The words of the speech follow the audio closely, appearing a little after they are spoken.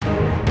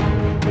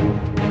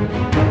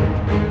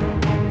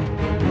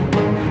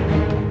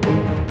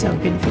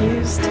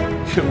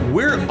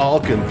We're all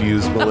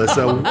confused,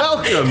 Melissa.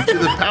 Welcome to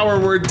the Power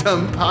Word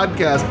Dumb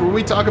podcast, where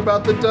we talk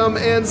about the dumb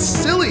and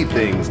silly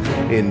things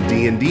in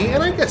D&D,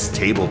 and I guess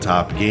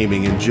tabletop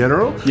gaming in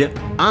general. Yeah.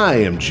 I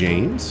am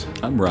James.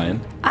 I'm Ryan.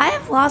 I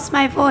have lost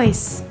my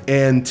voice.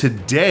 And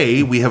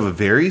today we have a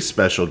very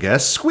special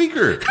guest,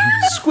 Squeaker.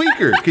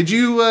 Squeaker, could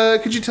you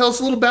tell us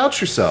a little about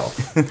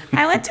yourself?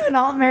 I went to an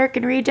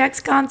All-American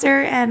Rejects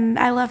concert, and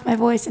I left my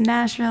voice in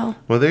Nashville.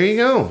 Well, there you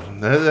go.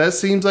 That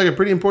seems like a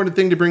pretty important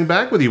thing to bring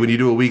back with you when you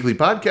do a weekly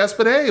podcast,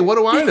 but hey, what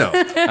do I know?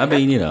 I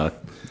mean, you know,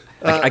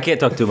 I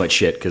can't talk too much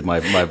shit because my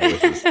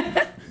voice is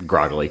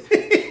groggly.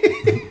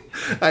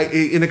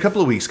 In a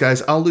couple of weeks,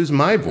 guys, I'll lose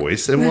my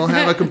voice and we'll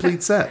have a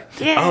complete set.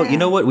 Yeah. Oh, you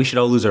know what? We should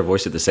all lose our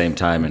voice at the same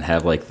time and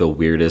have like the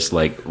weirdest,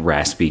 like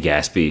raspy,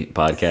 gaspy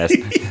podcast.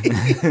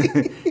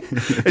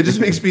 It just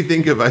makes me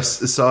think of, I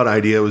saw an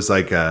idea. It was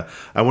like, I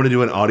want to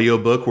do an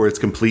audiobook where it's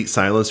complete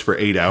silence for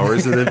 8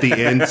 hours. And at the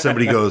end,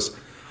 somebody goes,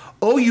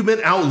 "Oh, you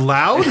meant out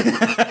loud?"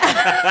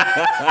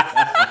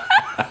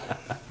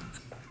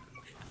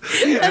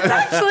 That's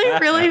actually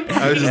really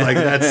funny. I was just like,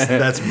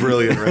 that's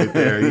brilliant right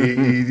there.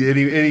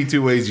 Any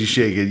two ways you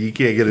shake it, you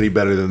can't get any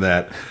better than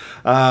that.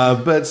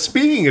 But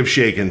speaking of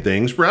shaking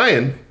things,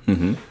 Ryan,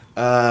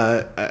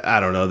 I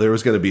don't know. There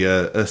was going to be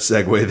a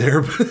segue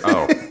there.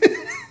 Oh.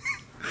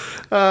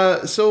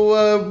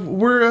 So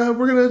we're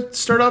going to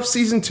start off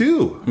season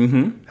 2.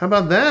 Mm-hmm. How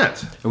about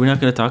that? Are we not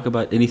going to talk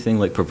about anything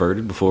like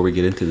perverted before we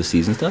get into the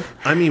season stuff?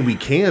 I mean, we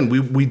can.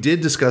 We did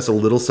discuss a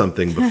little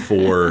something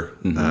before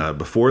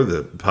before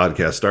the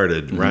podcast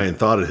started. Mm-hmm. Ryan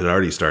thought it had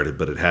already started,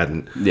 but it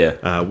hadn't.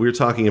 Yeah. We were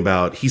talking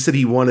about. He said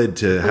he wanted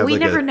to have. We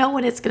like never know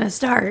when it's going to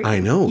start. I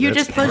know. You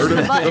that's just push part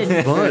the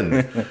of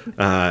button. Fun.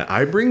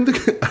 I bring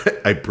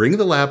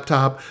the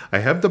laptop. I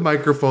have the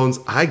microphones.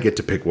 I get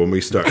to pick when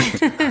we start.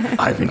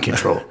 I'm in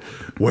control.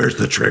 Where's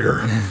the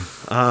trigger?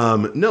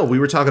 No, we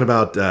were talking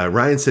about,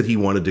 Ryan said he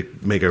wanted to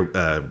make a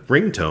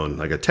ringtone,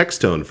 like a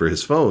text tone for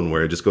his phone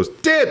where it just goes,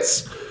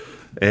 "tits!"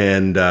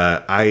 And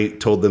I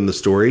told them the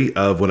story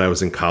of when I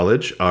was in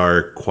college.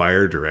 Our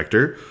choir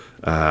director,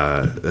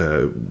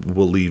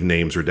 we'll leave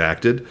names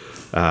redacted.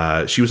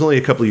 She was only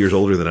a couple of years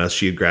older than us.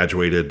 She had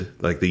graduated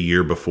like the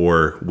year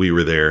before we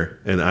were there.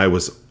 And I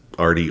was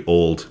already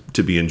old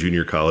to be in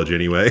junior college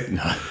anyway.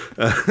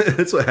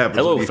 That's what happens.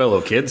 Hello, fellow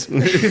kids.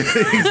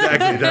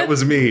 Exactly. That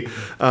was me.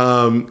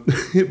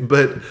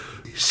 But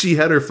she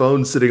had her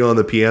phone sitting on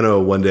the piano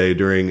one day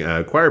during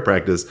choir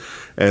practice,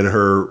 and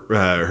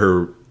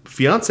her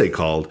fiance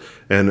called,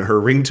 and her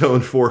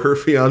ringtone for her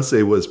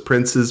fiance was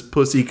Prince's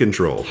Pussy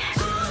Control.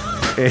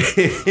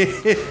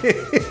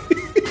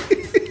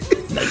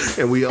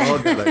 And we all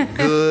got a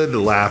good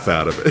laugh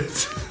out of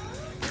it.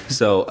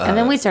 So, And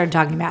then we started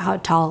talking about how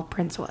tall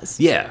Prince was.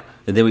 yeah.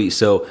 And then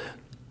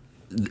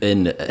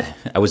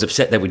I was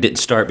upset that we didn't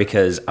start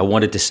because I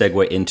wanted to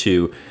segue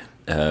into,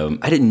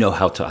 I didn't know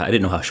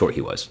how short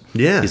he was.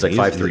 Yeah. He's like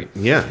 5'3".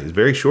 Yeah, he's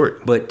very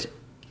short. But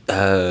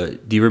do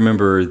you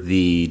remember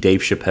the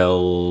Dave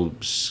Chappelle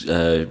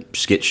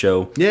skit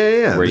show?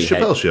 Yeah. The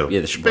Chappelle Show.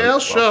 Yeah, the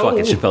Chappelle Show.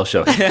 Fucking Chappelle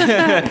Show.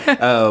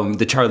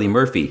 The Charlie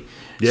Murphy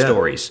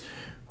stories.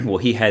 Well,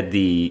 he had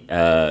the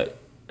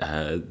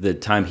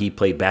time he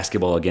played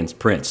basketball against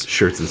Prince.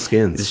 Shirts and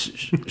skins.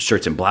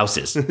 Shirts and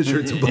blouses.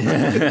 Shirts and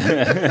blouses.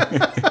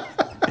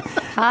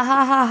 Ha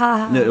ha ha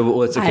ha. No,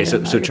 well, it's okay.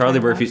 So Charlie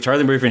Murphy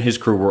and his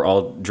crew were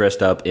all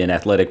dressed up in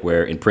athletic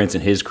wear, and Prince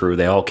and his crew,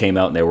 they all came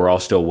out and they were all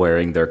still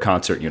wearing their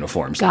concert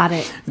uniforms. Got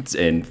it.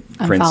 And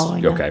I'm Prince,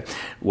 following now. okay.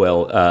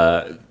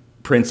 Well,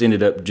 Prince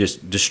ended up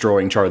just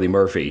destroying Charlie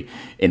Murphy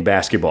in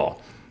basketball.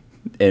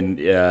 And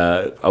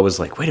I was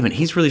like, wait a minute,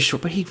 he's really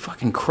short, but he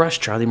fucking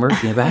crushed Charlie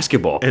Murphy in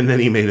basketball. And then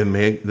he made him.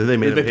 Then they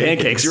made him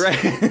pancakes. Right?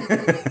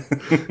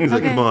 He's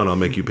like, "Come on, I'll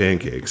make you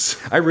pancakes."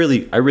 I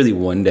really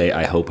one day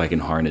I hope I can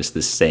harness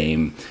the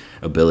same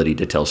ability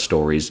to tell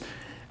stories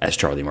as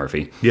Charlie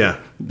Murphy. Yeah,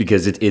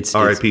 because it's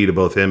R.I.P. to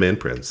both him and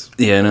Prince.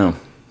 Yeah, I know.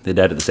 They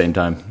died at the same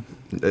time.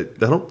 I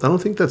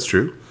don't think that's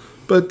true,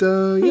 but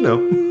you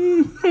know.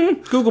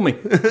 Google me.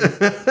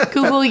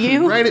 Google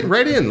you? Write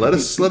in. Let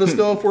us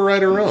know if we're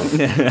right or wrong.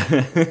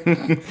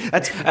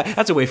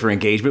 That's a way for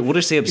engagement. We'll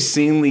just say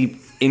obscenely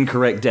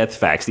incorrect death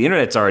facts. The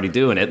internet's already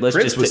doing it.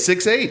 Prince was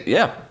 6'8".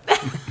 Yeah.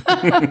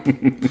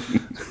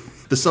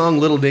 The song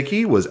 "Little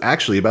Nicky" was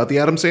actually about the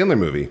Adam Sandler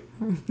movie.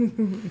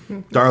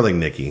 Darling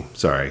Nikki.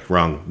 Sorry,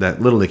 wrong.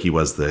 That Little Nicky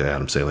was the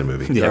Adam Sandler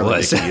movie. Yeah, Darling it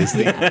was. Nikki is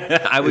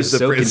the, I was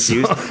so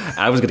confused.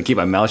 I was going to keep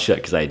my mouth shut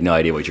because I had no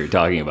idea what you were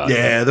talking about.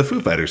 Yeah, the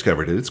Foo Fighters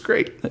covered it. It's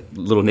great.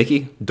 Little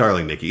Nicky?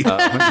 Darling Nikki.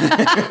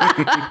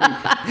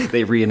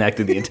 They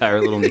reenacted the entire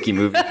Little Nicky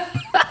movie.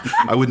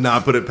 I would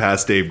not put it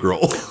past Dave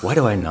Grohl. Why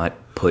do I not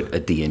put a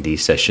D&D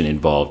session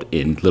involved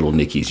in Little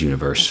Nicky's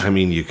universe? I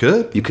mean, you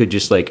could. You could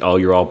just like,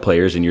 you're all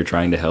players and you're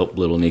trying to help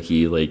Little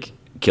Nicky like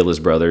kill his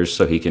brothers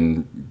so he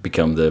can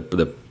become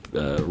the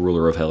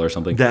ruler of hell or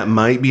something. That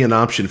might be an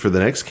option for the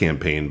next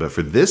campaign, but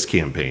for this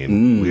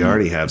campaign, we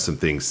already have some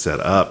things set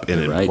up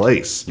and in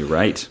place. You're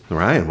right.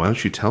 Ryan, why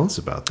don't you tell us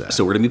about that?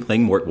 So we're going to be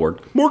playing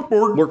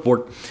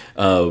Mörk.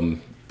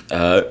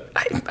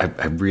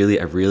 I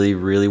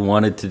really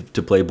wanted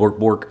to play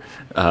Borg,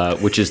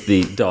 which is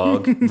the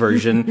dog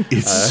version.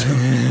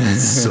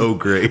 It's so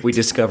great. We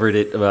discovered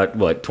it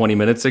about 20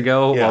 minutes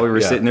ago while we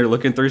were sitting there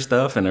looking through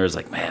stuff, and I was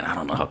like, man, I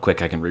don't know how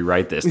quick I can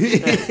rewrite this.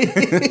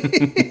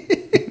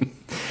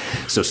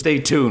 So stay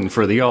tuned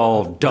for the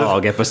all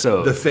dog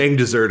episode. The Fang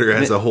deserter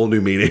has a whole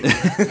new meaning.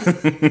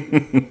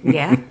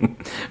 Yeah.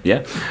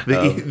 Yeah.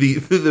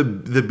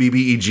 The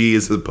BBEG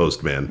is the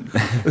postman.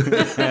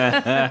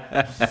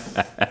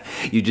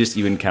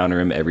 You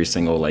encounter him every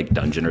single like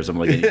dungeon or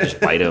something like that. You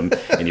just bite him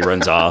and he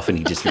runs off and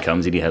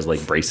he has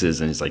like braces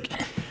and he's like,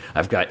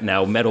 I've got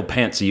now metal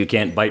pants so you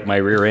can't bite my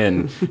rear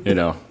end, you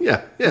know.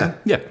 Yeah.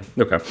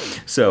 Okay.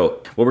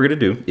 So what we're gonna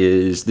do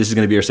is this is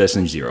gonna be our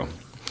session 0.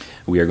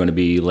 We are going to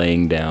be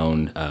laying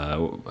down,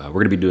 we're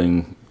going to be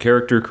doing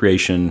character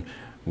creation.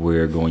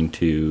 We're going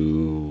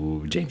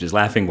to, James is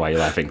laughing. Why are you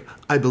laughing?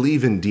 I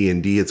believe in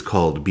D&D it's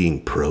called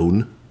being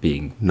prone.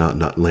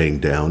 Not laying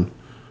down.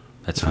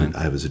 That's fine.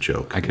 I was a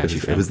joke. I got you,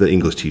 It was the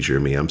English teacher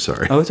in me. I'm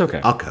sorry. Oh, it's okay.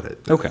 I'll cut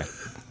it. Okay.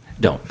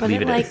 Don't. But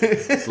leave it like,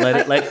 in.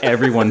 Let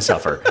everyone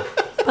suffer.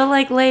 but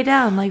like lay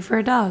down, like for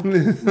a dog.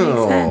 Makes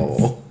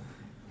sense.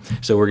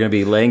 So we're going to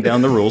be laying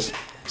down the rules.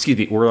 Excuse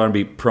me, we're going to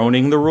be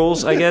proning the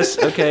rules, I guess.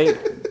 Okay,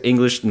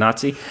 English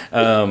Nazi.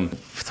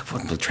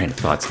 The train of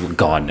thought's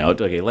gone now.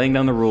 Okay, laying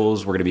down the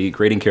rules. We're going to be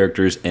creating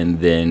characters, and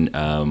then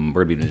we're going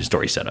to be doing a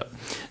story setup.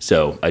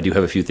 So I do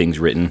have a few things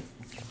written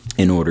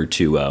in order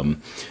to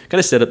kind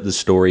of set up the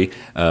story.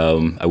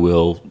 I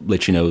will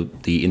let you know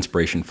the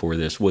inspiration for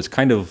this was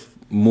kind of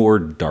more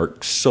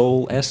Dark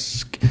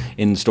Soul-esque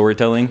in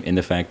storytelling, in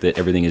the fact that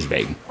everything is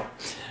vague.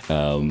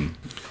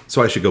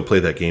 So I should go play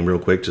that game real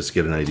quick just to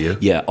get an idea?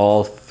 Yeah,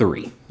 all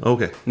 3.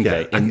 Okay. Yeah,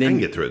 Okay, I can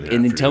get through it.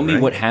 And then tell me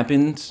what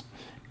happens,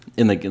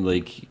 and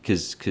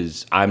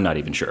because I'm not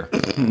even sure.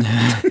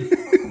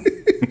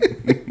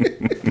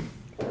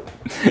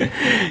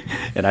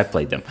 And I've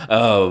played them,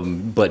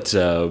 but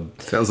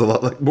sounds a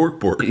lot like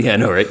Borg. Yeah, I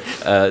know,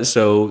 right?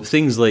 So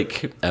things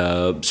like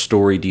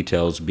story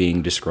details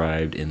being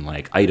described in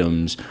like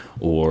items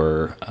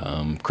or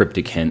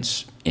cryptic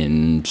hints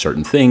in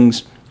certain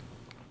things.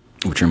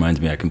 Which reminds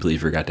me, I completely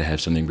forgot to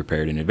have something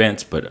prepared in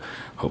advance, but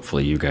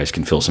hopefully you guys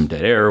can fill some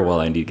dead air while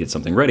I need to get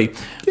something ready.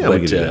 Yeah, but,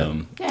 we can do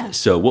that. Yeah.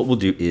 So what we'll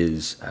do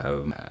is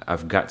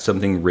I've got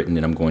something written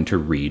and I'm going to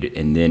read,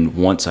 and then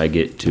once I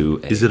get to...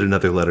 Is it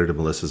another letter to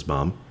Melissa's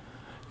mom?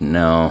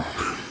 No.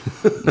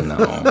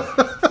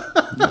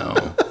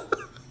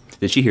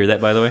 Did she hear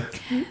that, by the way?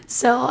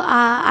 So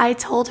I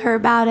told her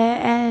about it,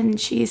 and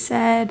she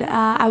said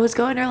I was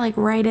going to like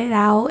write it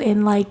out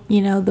in like,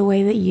 you know, the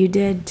way that you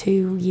did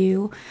to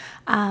you.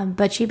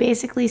 But she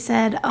basically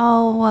said,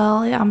 oh, well,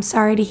 I'm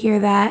sorry to hear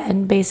that,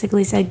 and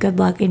basically said good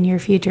luck in your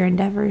future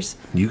endeavors.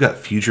 You got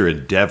future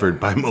endeavored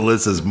by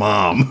Melissa's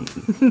mom.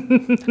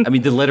 I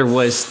mean, the letter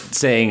was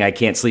saying I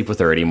can't sleep with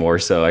her anymore,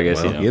 so I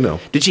guess, Well, you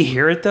know. Did she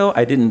hear it, though?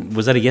 I didn't.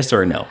 Was that a yes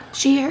or a no?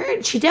 She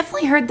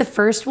definitely heard the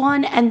first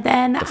one, and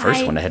then The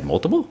first one, I had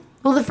multiple?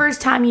 Well, the first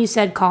time you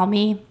said call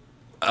me,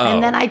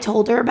 and then I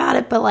told her about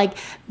it, but like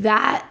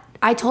that,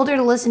 I told her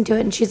to listen to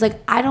it, and she's like,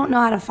 I don't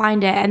know how to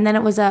find it. And then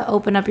it was a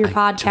open up your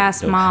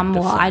podcast, Mom.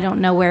 Well, I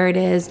don't know where it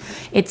is.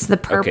 It's the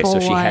purple one.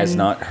 Okay, so she has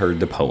not heard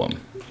the poem.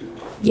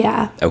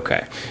 Yeah.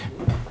 Okay.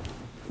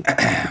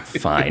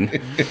 Fine.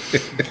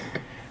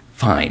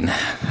 Fine.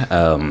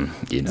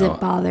 Does it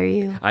bother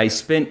you? I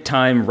spent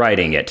time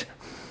writing it.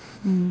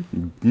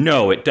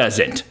 No, it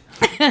doesn't.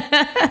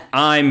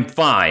 I'm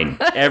fine.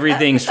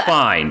 Everything's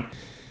fine.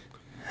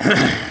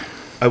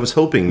 I was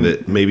hoping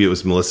that maybe it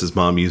was Melissa's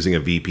mom using a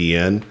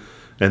VPN,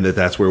 and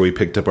that's where we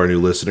picked up our new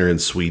listener in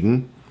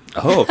Sweden.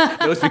 Oh,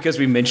 that was because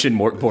we mentioned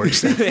Borg. Probably what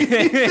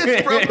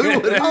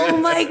it Oh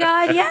my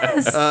God,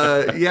 yes.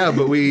 yeah,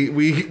 but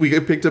we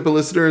picked up a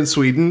listener in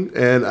Sweden,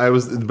 and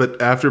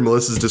but after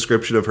Melissa's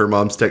description of her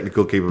mom's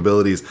technical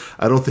capabilities,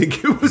 I don't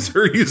think it was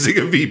her using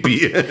a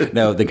VPN.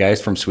 No, the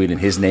guy's from Sweden.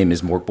 His name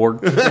is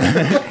Borg.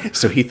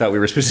 So he thought we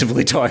were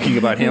specifically talking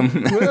about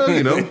him. Well,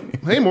 you know,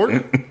 hey,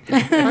 Mörk,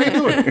 how you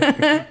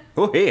doing?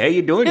 Oh, hey, how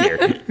you doing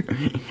here?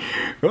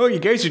 Oh, you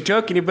guys are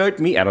talking about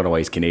me. I don't know why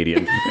he's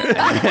Canadian.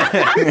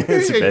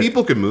 Hey,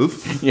 people can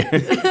move.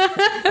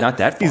 Not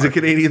that far. He's a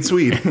Canadian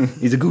Swede.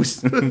 He's a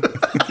goose.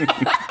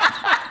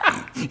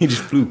 He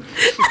just flew.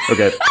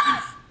 Okay.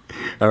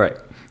 All right.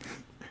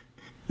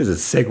 This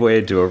is a segue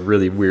into a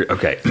really weird...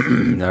 Okay.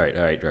 All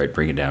right.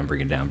 Bring it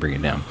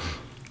down.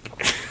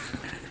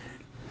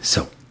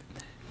 So,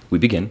 we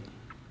begin.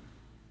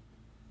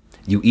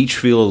 You each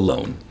feel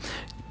alone.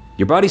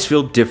 Your bodies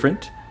feel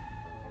different.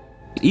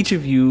 Each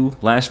of you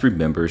last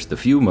remembers the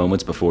few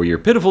moments before your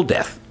pitiful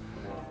death.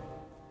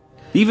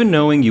 Even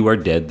knowing you are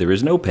dead, there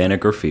is no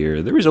panic or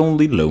fear. There is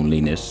only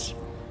loneliness.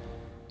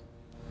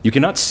 You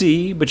cannot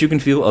see, but you can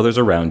feel others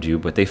around you,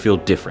 but they feel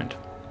different,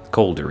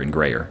 colder and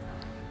grayer.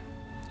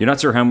 You're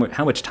not sure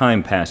how much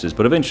time passes,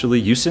 but eventually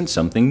you sense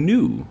something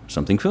new,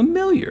 something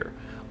familiar,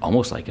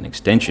 almost like an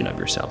extension of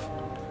yourself.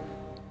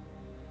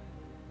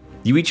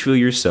 You each feel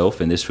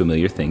yourself and this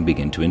familiar thing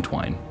begin to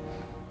entwine.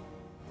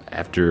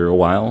 After a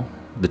while,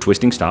 the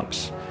twisting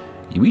stops.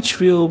 You each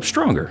feel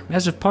stronger,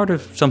 as if part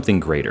of something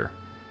greater.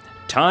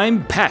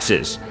 Time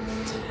passes.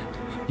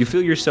 You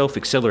feel yourself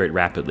accelerate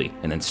rapidly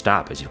and then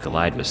stop as you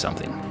collide with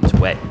something. It's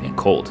wet and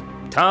cold.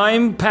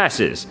 Time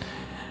passes.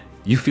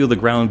 You feel the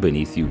ground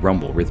beneath you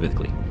rumble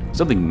rhythmically.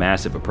 Something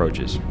massive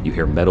approaches. You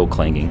hear metal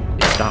clanging.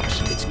 It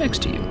stops. It's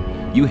next to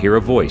you. You hear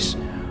a voice.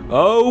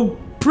 Oh,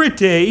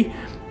 pretty.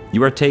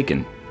 You are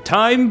taken.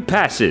 Time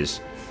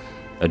passes.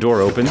 A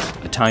door opens.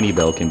 A tiny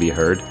bell can be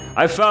heard.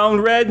 I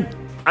found red.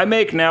 I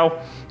make now.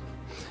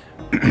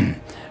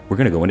 We're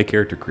going to go into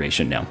character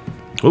creation now.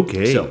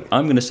 Okay. So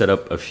I'm going to set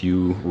up a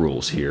few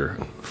rules here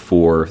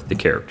for the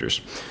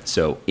characters.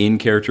 So in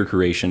character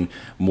creation,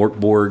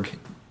 Borg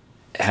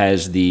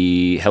has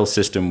the health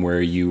system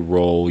where you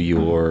roll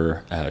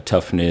your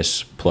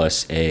toughness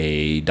plus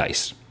a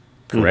dice.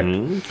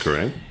 Correct?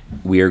 Correct.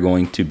 We are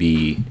going to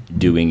be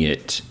doing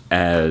it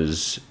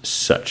as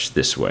such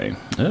this way.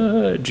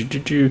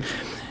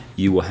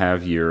 You will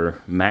have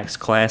your max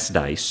class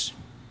dice.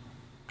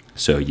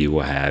 So you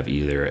will have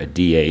either a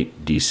D8,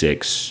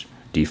 D6,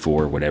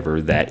 D4,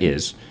 whatever that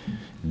is.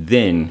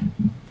 Then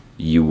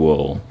you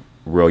will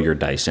roll your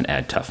dice and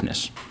add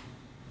toughness.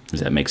 Does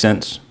that make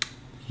sense?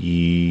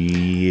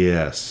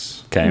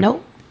 Yes. Okay.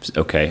 Nope.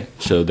 Okay.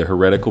 So the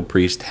heretical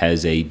priest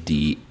has a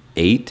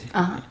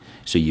D8.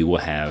 So you will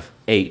have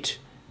 8.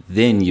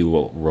 Then you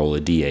will roll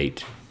a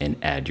D8 and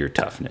add your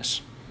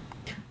toughness.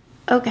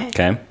 Okay.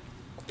 Okay.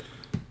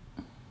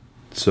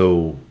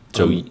 So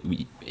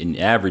in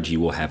average, you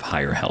will have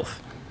higher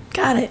health.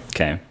 Got it.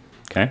 Okay.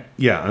 Okay.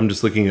 yeah, I'm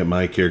just looking at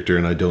my character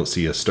and I don't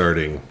see a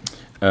starting.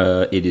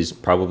 It is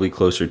probably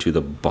closer to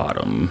the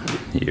bottom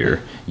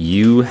here.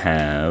 You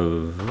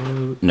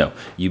have... No,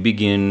 you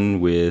begin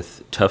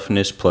with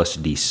toughness plus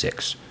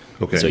D6.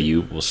 Okay. So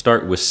you will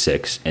start with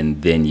 6,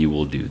 and then you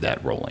will do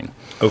that rolling.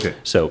 Okay.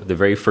 So the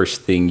very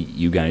first thing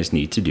you guys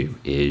need to do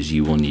is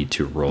you will need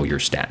to roll your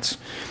stats.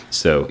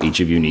 So each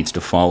of you needs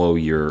to follow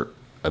your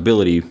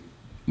ability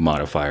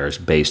modifiers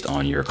based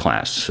on your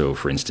class. So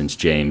for instance,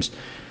 James...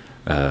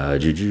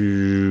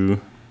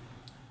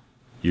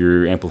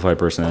 your amplified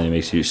personality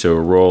makes you so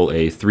roll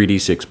a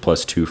 3d6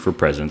 plus 2 for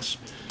presence,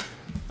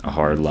 a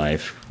hard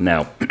life.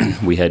 Now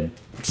we had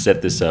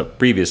set this up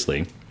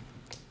previously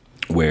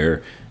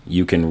where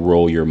you can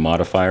roll your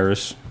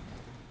modifiers.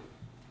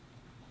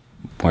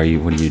 What are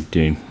you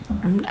doing?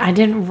 I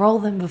didn't roll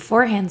them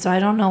beforehand, so I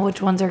don't know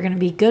which ones are going to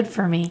be good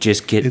for me.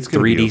 Just get It's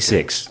gonna be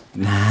 3d6.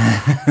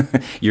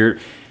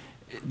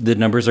 The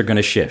numbers are going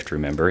to shift,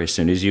 remember? As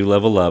soon as you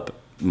level up,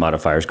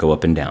 modifiers go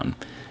up and down.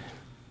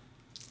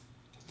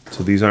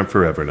 So these aren't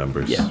forever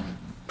numbers. Yeah.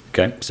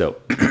 Okay, so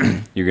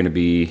you're going to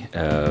be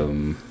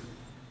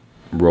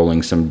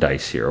rolling some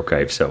dice here.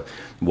 Okay, so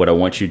what I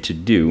want you to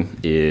do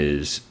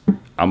is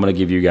I'm going to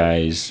give you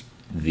guys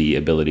the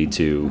ability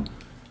to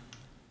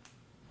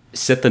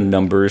set the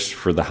numbers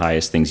for the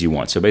highest things you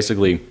want. So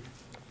basically,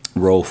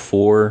 roll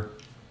four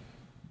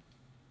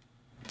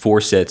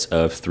sets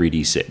of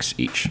 3d6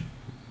 each.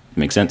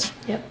 Make sense?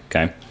 Yep.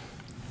 Okay.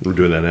 We're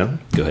doing that now?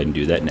 Go ahead and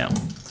do that now.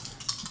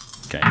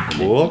 Okay. And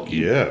then Well,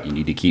 yeah. You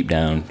need to keep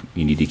down.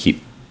 You need to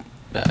keep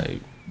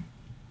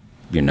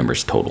your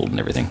numbers totaled and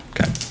everything.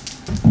 Okay.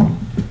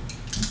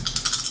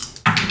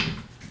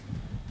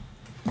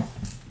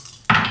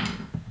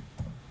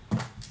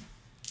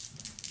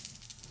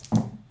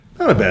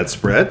 Not a bad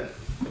spread.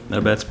 Not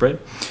a bad spread.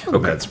 Not a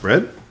bad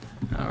spread.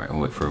 All right. I'll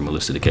wait for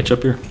Melissa to catch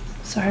up here.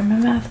 Sorry, my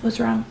math was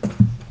wrong.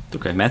 It's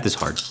okay. Math is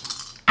hard.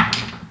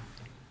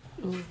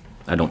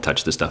 I don't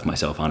touch this stuff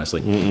myself,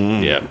 honestly.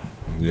 Yeah.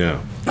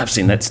 Yeah. I've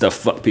seen that stuff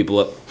fuck people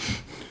up.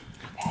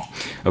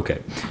 Okay.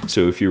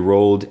 So if you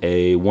rolled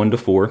a 1 to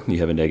 4, you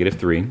have a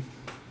 -3.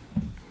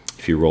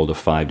 If you rolled a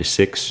 5 to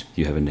 6,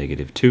 you have a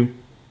 -2.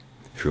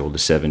 If you rolled a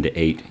 7 to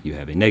 8, you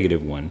have a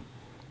 -1.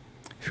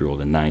 If you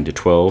rolled a 9 to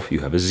 12, you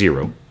have a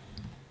 0.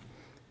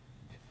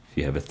 If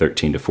you have a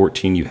 13 to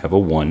 14, you have a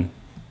 1.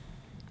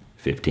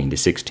 15 to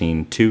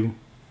 16, 2.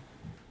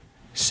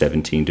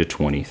 17 to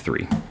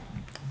 23.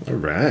 All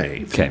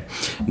right. Okay.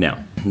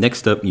 Now,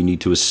 next up, you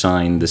need to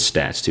assign the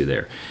stats to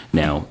there.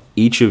 Now,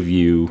 each of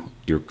you,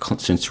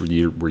 since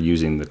we're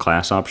using the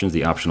class options,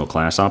 the optional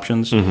class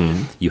options,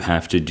 you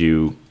have to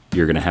do.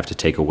 You're going to have to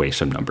take away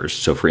some numbers.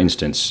 So, for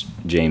instance,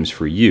 James,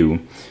 for you,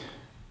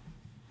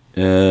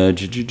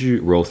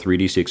 roll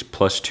 3d6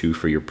 plus 2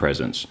 for your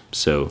presence.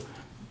 So,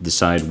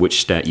 decide which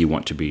stat you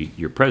want to be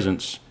your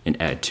presence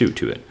and add 2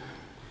 to it,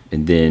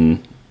 and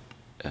then.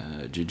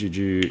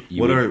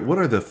 What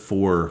are the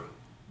 4?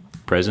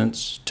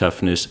 Presence,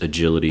 toughness,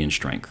 agility, and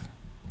strength.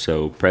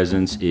 So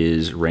presence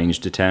is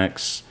ranged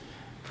attacks,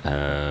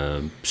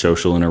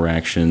 social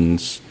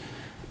interactions,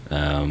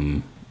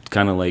 kind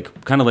of like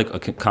a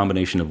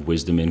combination of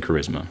wisdom and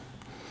charisma.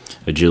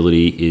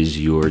 Agility is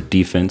your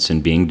defense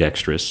and being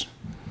dexterous.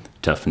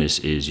 Toughness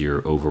is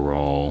your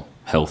overall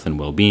health and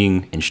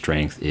well-being, and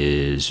strength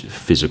is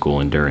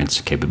physical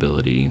endurance,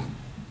 capability,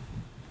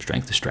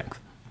 strength to strength.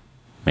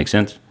 Make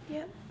sense?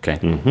 Yep. Okay.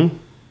 Mm-hmm.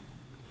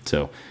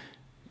 So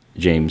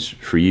James,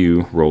 for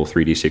you, roll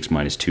 3d6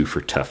 minus 2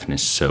 for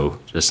toughness. So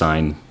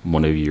assign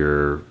one of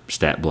your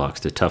stat blocks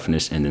to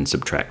toughness and then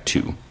subtract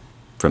 2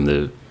 from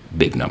the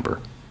big number.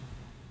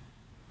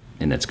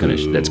 And that's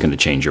gonna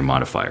change your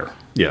modifier.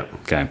 Yeah.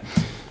 Okay.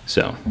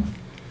 So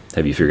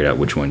have you figured out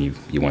which one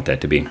you want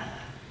that to be?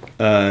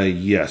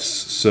 Yes.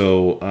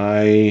 So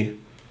I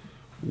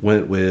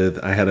went with,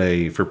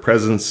 for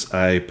presence,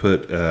 I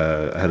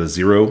had a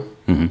 0,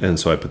 and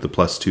so I put the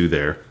 +2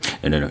 there.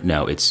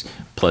 No, it's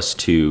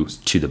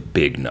 +2 to the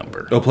big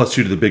number. Oh,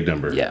 +2 to the big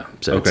number. Yeah,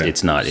 so okay.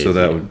 it's not. So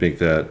that would make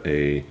that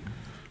a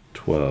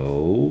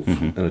 12,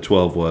 and a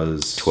 12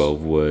 was...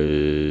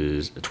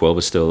 12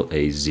 is still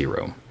a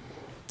 0.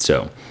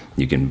 So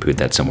you can put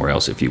that somewhere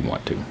else if you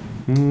want to.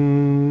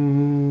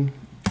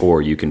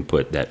 Or you can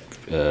put that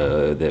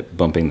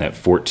bumping that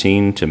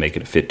 14 to make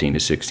it a 15 to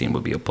 16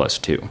 would be a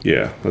 +2.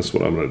 Yeah, that's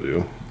what I'm going to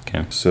do.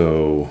 Okay.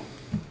 So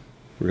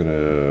we're going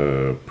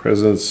to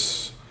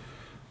presence.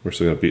 We're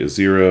still going to be a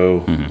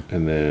 0.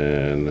 And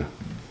then,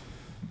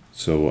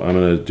 so I'm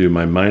going to do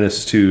my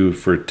 -2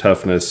 for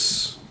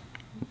toughness.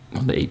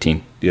 On the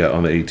 18. Yeah,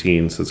 on the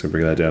 18. So it's going to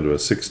bring that down to a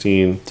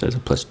 16. So it's a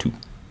 +2.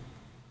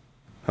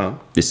 Huh?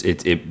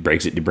 It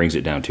brings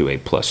it down to a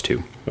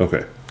 +2.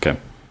 Okay. Okay.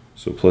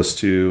 So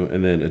 +2,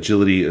 and then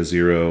agility a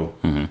 0,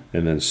 and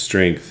then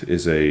strength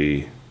is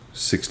a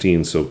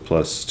 16, so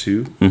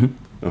 +2.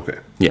 Okay.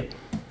 Yeah.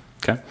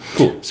 Okay.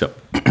 Cool. So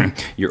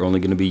you're only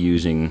going to be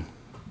using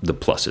the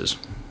pluses.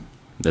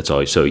 That's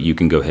all. So you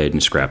can go ahead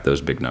and scrap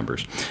those big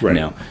numbers. Right.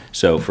 Now,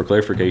 so for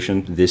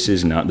clarification, this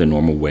is not the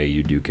normal way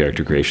you do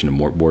character creation in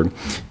Mort board.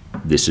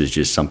 This is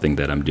just something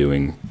that I'm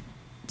doing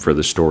for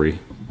the story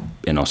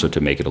and also to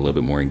make it a little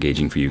bit more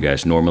engaging for you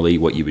guys. Normally,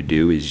 what you would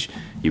do is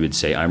you would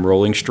say, I'm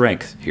rolling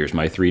strength. Here's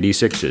my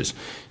 3d6s.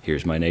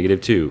 Here's my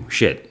 -2.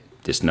 Shit,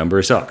 this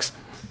number sucks.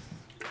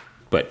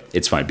 But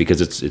it's fine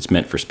because it's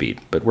meant for speed.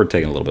 But we're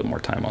taking a little bit more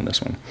time on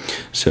this one.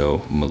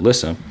 So,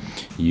 Melissa,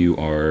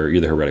 you're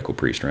the heretical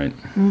priest, right?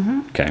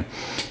 Okay.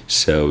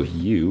 So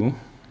you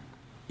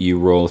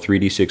roll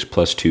 3d6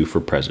 plus 2 for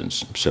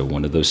presence. So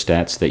one of those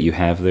stats that you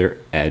have there,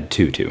 add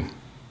 2 to.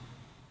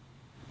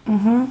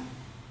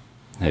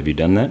 Have you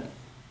done that?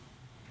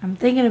 I'm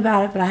thinking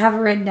about it, but I have it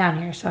written down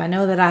here, so I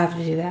know that I have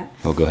to do that.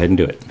 Well, go ahead and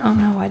do it. Oh,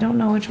 no, I don't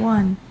know which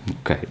one.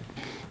 Okay.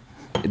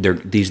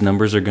 These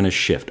numbers are going to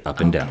shift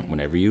up and down.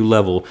 Whenever you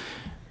level...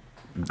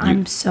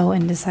 I'm so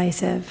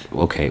indecisive.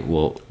 Okay,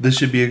 well... This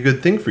should be a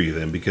good thing for you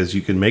then, because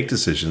you can make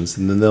decisions,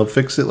 and then they'll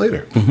fix it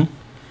later.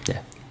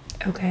 Yeah.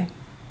 Okay.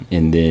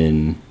 And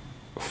then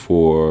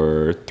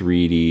for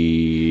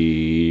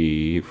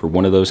 3D... For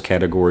one of those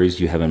categories,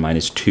 you have a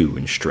 -2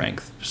 in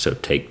strength. So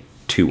take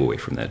 2 away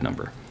from that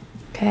number.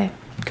 Okay.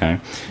 Okay.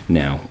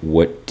 Now,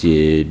 what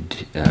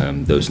did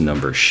those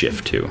numbers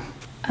shift to?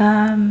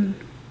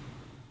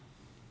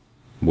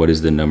 What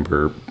is the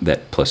number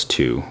that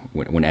 +2,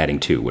 when adding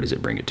 2, what does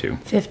it bring it to?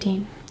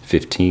 15.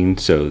 15,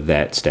 so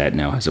that stat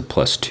now has a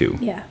 +2.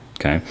 Yeah.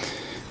 Okay.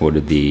 What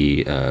did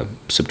the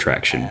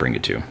subtraction bring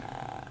it to?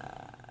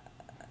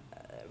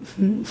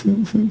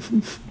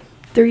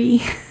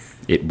 3.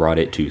 It brought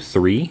it to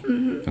 3.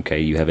 Okay,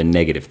 you have a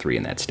 -3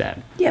 in that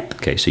stat. Yep.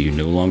 Okay, so you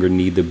no longer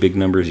need the big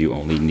numbers, you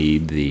only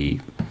need the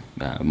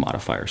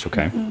modifiers,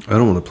 okay? I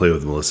don't want to play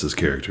with Melissa's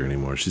character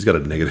anymore. She's got a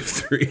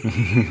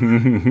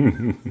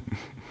 -3.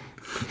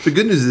 The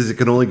good news is it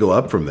can only go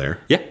up from there.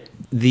 Yeah.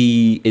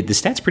 The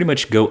stats pretty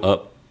much go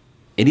up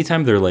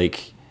anytime they're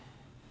like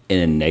in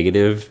a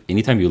negative.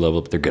 Anytime you level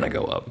up, they're gonna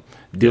go up.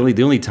 The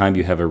only time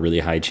you have a really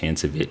high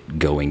chance of it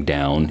going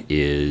down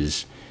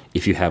is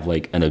if you have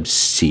like an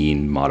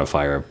obscene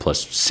modifier of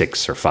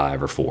 +6 or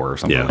 5 or 4 or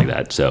something like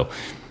that. So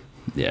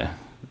yeah,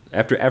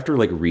 after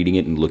like reading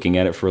it and looking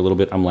at it for a little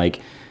bit, I'm like,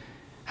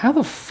 how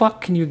the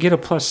fuck can you get a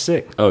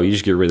 +6? Oh, you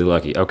just get really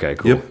lucky. Okay,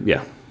 cool. Yep.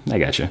 Yeah, I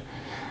gotcha.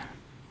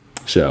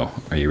 So,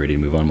 are you ready to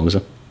move on,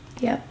 Melissa?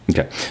 Yep.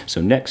 Okay,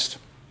 so next,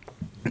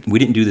 we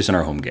didn't do this in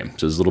our home game,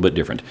 so it's a little bit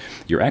different.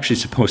 You're actually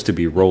supposed to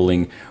be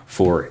rolling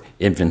for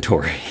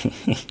inventory.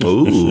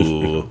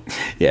 Ooh.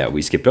 Yeah,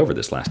 we skipped over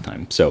this last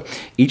time. So,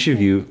 each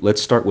of you,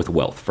 let's start with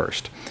wealth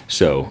first.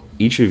 So,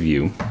 each of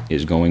you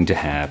is going to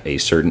have a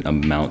certain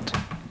amount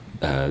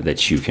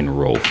that you can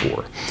roll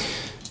for.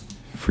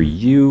 For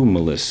you,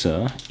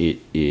 Melissa, it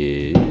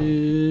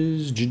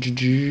is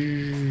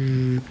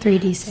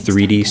 3d6.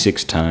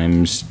 3d6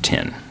 times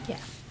 10. Yeah.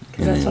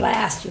 Because that's what I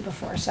asked you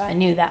before, so I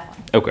knew that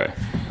one. Okay.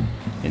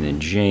 And then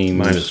James.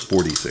 Mine is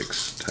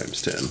 46 times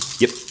 10.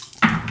 Yep.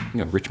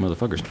 You got rich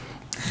motherfuckers.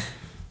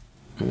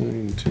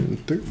 9, 10,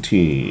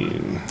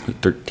 13.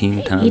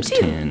 13 times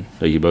 10.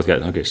 So you both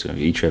got, okay, so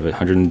you each have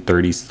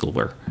 130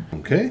 silver.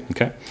 Okay.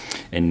 Okay.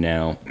 And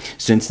now,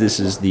 since this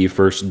is the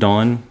first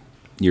dawn,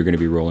 you're going to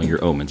be rolling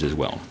your omens as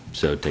well.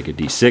 So take a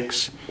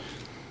d6.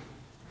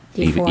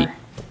 D4.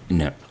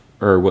 No.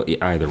 Or well,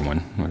 either one,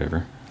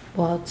 whatever.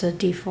 Well, it's a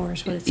D4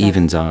 is what it says.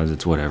 Evens, odds,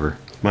 it's whatever.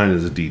 Mine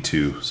is a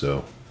D2,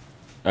 so.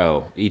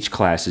 Oh, each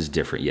class is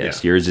different.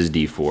 Yes, Yeah. yours is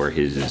D4.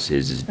 His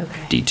is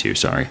Okay. D2.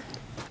 Sorry.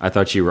 I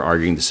thought you were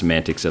arguing the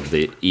semantics of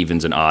the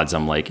evens and odds.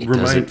 I'm like, it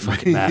doesn't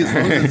fucking matter. As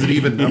long as it's an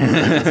even number, it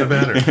doesn't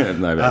matter.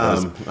 My bad.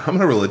 I'm going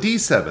to roll a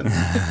D7.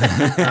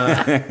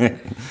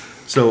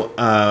 So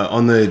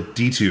on the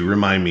D2,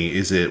 remind me,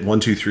 is it 1,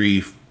 2,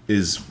 3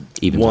 is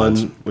Evens, 1?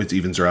 odds. It's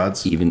evens or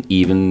odds?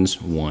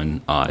 Evens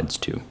 1, odds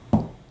 2.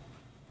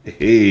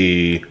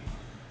 Hey.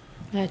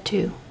 I had 2.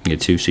 You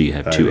get 2, so you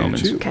have 2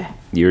 omens. 2. Okay.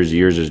 Yours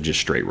is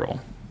just straight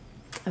roll.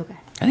 Okay.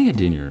 I think I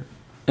did your.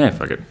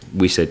 Fuck it.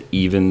 We said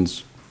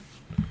evens.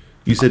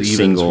 You said evens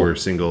Single. were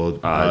single,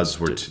 odds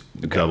were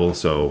double,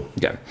 so...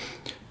 Okay.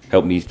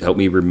 Help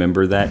me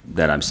remember that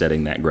I'm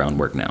setting that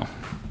groundwork now.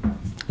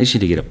 I just need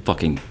to get a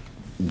fucking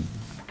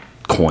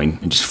coin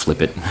and just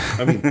flip it.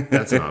 I mean,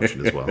 that's an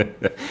option as well.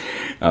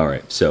 All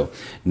right. So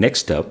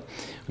next up,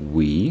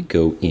 we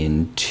go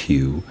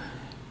into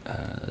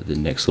the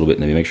next little bit.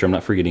 Let me make sure I'm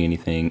not forgetting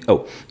anything.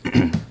 Oh,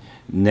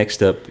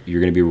 next up,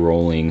 you're going to be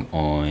rolling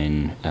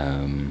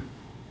on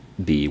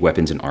the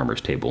weapons and armors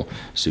table.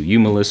 So you,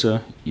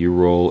 Melissa, you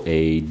roll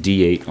a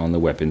D8 on the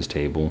weapons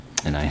table,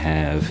 and I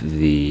have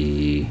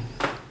the...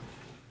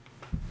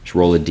 Just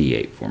roll a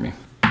D8 for me.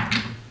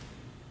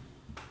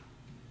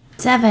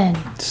 7.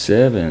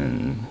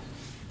 7.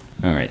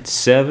 All right,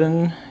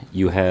 7.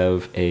 You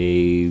have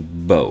a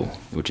bow,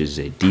 which is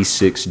a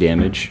D6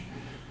 damage.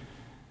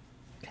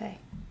 Okay.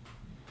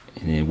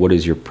 And then what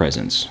is your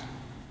presence?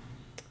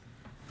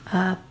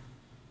 +2.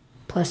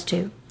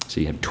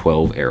 So you have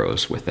 12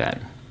 arrows with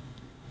that.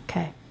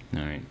 Okay.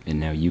 All right, and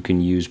now you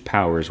can use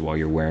powers while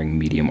you're wearing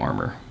medium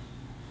armor.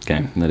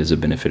 Okay, that is a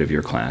benefit of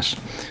your class.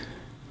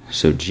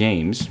 So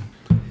James,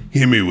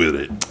 Hit me with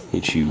it.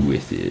 hit you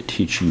with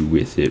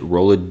it.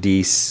 Roll a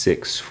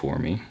D6 for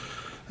me.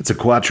 It's a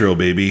quattro,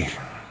 baby.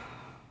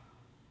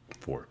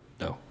 4.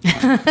 Oh.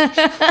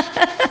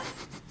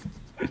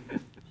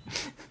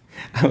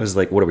 I was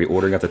like, what are we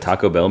ordering at the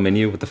Taco Bell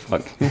menu? What the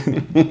fuck?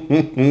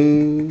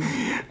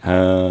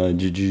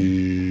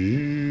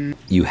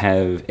 You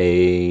have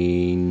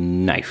a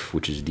knife,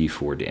 which is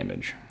D4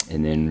 damage.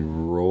 And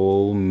then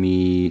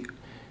we're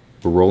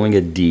rolling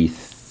a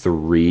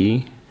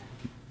D3.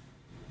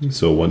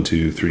 So 1,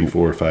 2, 3,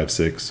 4, 5,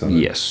 6.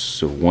 Yes.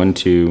 So 1,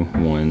 2,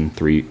 1,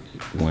 3,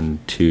 1,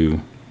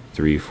 2,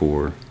 3,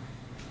 4,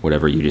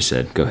 whatever you just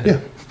said. Go ahead.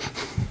 Yeah.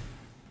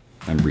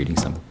 I'm reading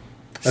something.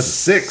 That's a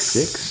 6.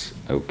 6.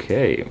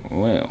 Okay.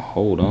 Well,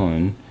 hold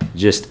on.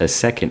 Just a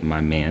second, my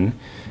man.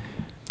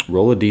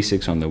 Roll a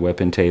D6 on the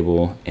weapon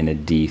table and a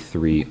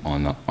D3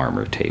 on the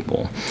armor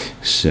table.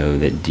 So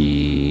that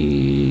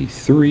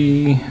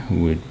D3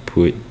 would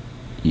put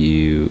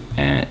you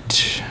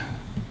at...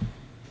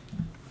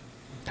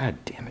 God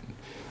damn it.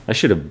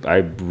 I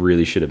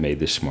really should have made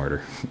this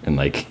smarter and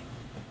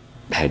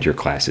had your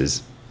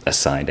classes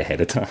assigned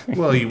ahead of time.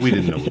 Well, we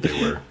didn't know what they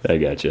were. I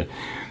gotcha.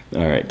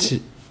 All right.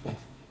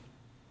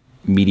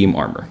 Medium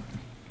armor.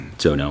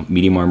 So now,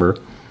 medium armor,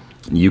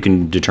 you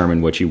can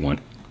determine what you want,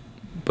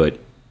 but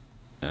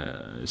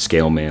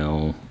scale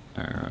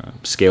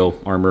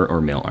armor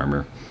or mail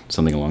armor,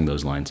 something along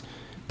those lines.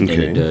 Okay.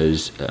 And it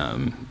does,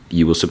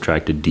 you will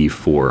subtract a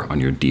D4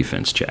 on your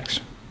defense checks.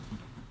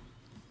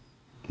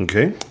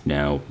 Okay.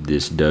 Now,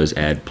 this does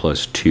add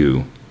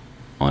 +2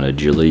 on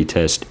agility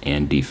test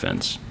and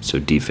defense. So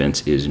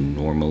defense is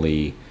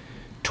normally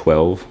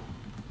 12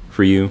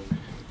 for you.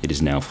 It is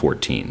now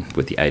 14,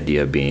 with the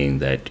idea being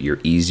that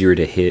you're easier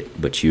to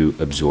hit, but you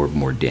absorb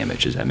more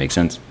damage. Does that make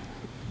sense?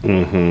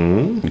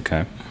 Mm-hmm.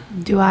 Okay.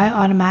 Do I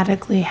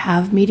automatically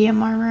have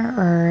medium armor,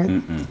 or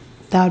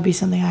that would be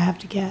something I have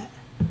to get?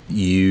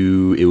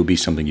 It would be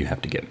something you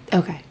have to get.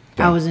 Okay.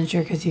 I wasn't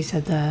sure because you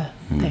said the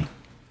thing.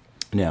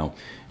 Now,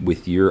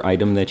 with your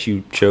item that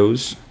you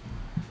chose,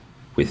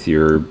 with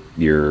your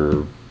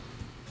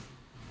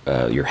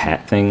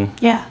hat thing,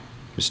 Yeah.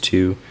 was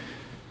 2.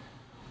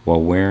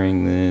 While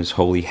wearing this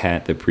holy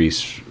hat, the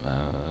priest's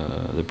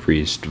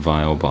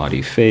vile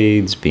body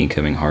fades,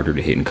 becoming harder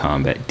to hit in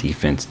combat.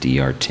 Defense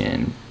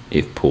DR10.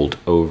 If pulled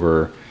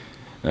over,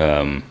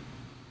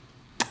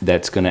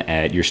 that's going to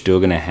add. You're still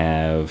going to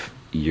have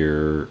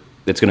your.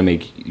 That's going to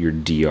make your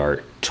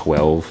DR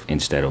 12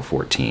 instead of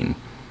 14.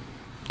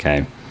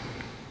 Okay.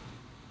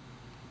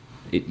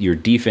 Your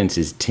defense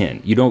is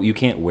 10. You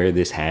can't wear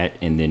this hat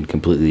and then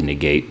completely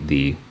negate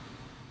the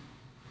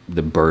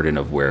burden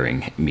of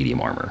wearing medium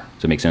armor.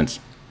 Does that make sense?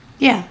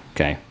 Yeah.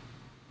 Okay.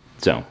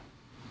 So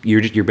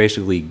you're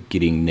basically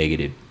getting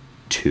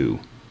 -2,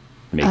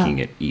 making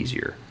it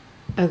easier.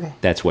 Okay.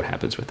 That's what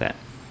happens with that.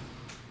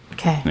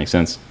 Okay. Make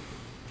sense?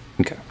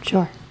 Okay.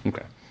 Sure.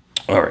 Okay.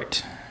 All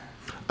right.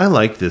 I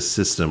like this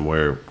system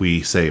where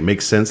we say it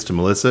makes sense to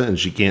Melissa and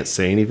she can't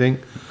say anything.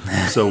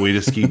 So we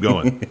just keep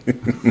going.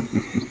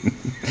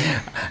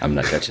 I'm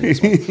not touching this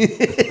one.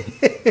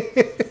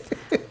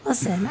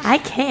 Listen, I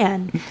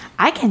can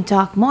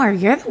talk more.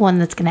 You're the one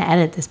that's going to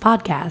edit this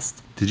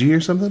podcast. Did you hear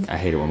something? I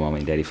hate it when mom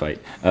and daddy fight.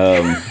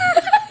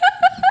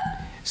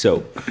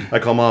 So I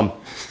call mom.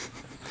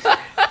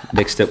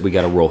 next up, we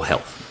got to roll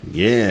health.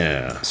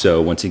 Yeah.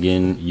 So once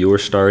again, you're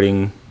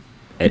starting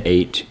at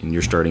 8 and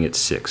you're starting at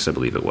 6, I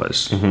believe it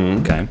was.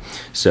 Okay.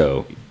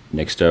 So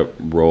Next up,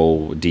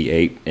 roll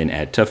d8 and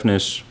add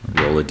toughness.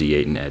 Roll a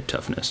d8 and add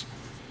toughness.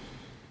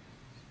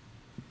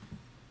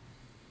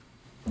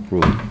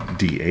 Roll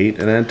D8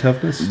 and add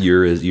toughness?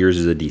 Yours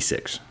is a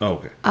d6. Oh,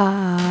 okay.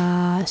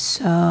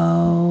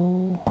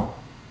 So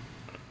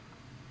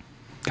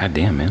God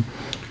damn, man.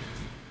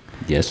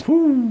 Yes.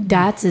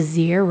 that's a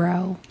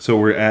 0. So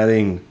we're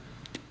adding...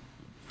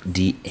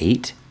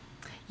 D8?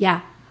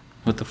 Yeah.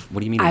 What do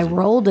you mean? I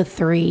rolled a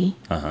 3,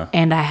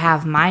 and I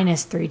have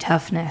 -3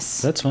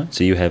 toughness. That's fine.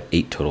 So you have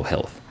 8 total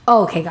health.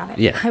 Oh, okay, got it.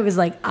 Yeah. I was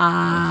like,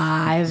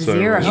 I have So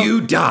 0.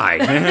 You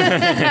died.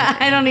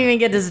 I don't even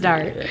get to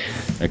start.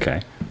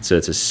 Okay. So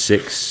it's a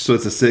 6. So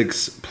it's a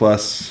 6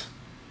 plus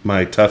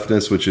my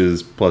toughness, which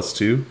is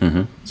 +2.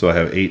 Mm-hmm. So I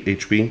have 8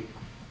 HP.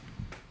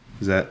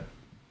 Is that...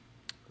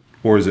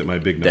 Or is it my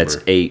big number? That's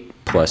 8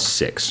 plus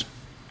 6.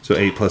 So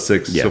 8 plus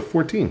 6, Yeah. so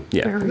 14.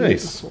 Yeah. Where were you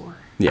Nice. before?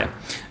 Yeah.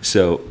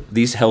 So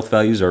these health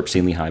values are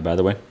obscenely high, by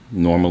the way.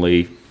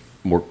 Normally,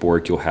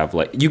 Borg, you'll have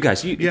like... You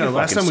guys, you Yeah,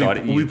 last fucking saw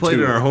time it. we played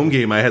in our home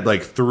game, I had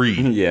like 3.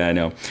 Yeah, I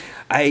know.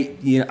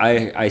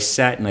 I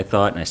sat and I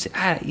thought, and I said,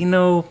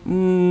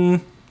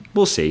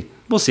 we'll see.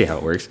 We'll see how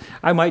it works.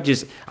 I'll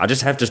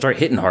just have to start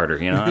hitting harder,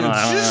 you know? No.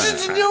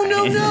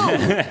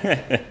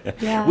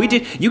 Yeah. We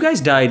did. You guys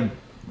died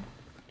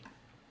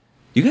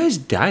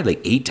like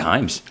 8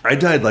 times. I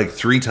died like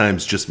 3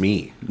 times, just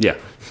me. Yeah.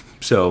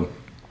 So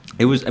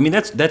it was. I mean,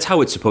 that's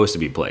how it's supposed to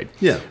be played.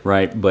 Yeah.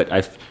 Right. But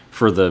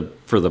for the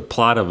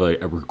plot of a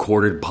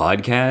recorded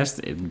podcast,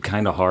 it's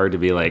kind of hard to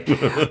be like,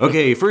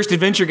 okay, first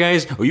adventure,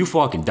 guys. Oh, you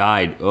fucking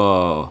died.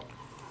 Oh.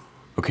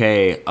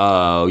 Okay.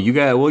 You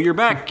guys. Well, you're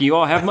back. You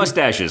all have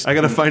mustaches. I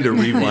gotta find a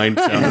rewind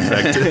sound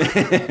effect.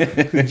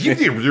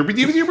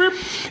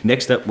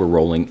 Next up, we're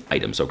rolling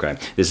items. Okay.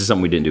 This is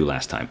something we didn't do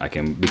last time.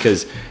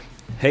 Because,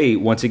 hey,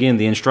 once again,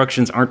 the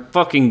instructions aren't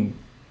fucking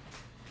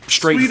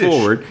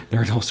straightforward.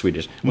 They're all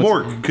Swedish.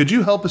 Mörk, could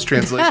you help us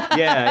translate?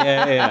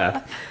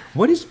 Yeah.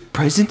 What does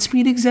presents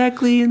mean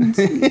exactly?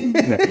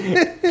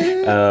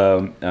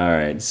 All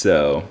right,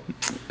 so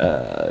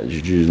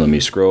let me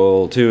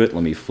scroll to it.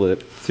 Let me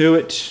flip to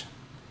it.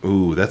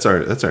 Ooh, that's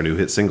our new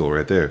hit single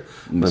right there.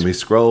 Let me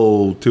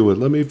scroll to it.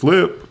 Let me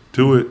flip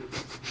to it.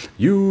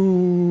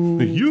 You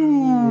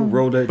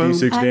roll that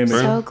d6 I'm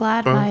damage. so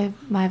glad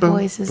my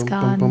voice is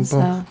gone.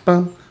 So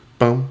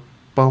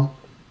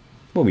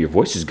Well, your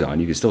voice is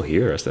gone. You can still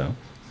hear us, though.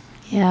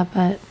 yeah,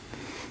 but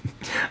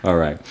All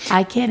right.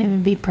 I can't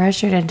even be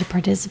pressured into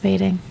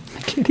participating.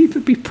 I can't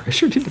even be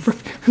pressured into...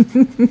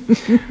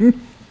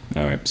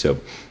 All right, so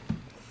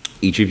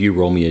each of you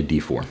roll me a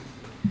d4.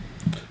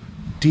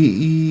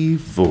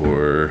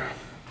 D4.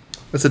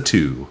 That's a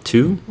 2.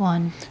 2.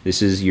 1.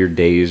 This is your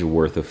day's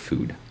worth of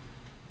food.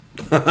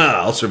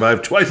 I'll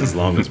survive twice as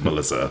long as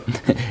Melissa.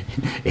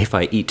 If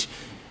I eat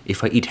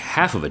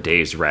half of a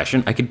day's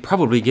ration, I could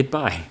probably get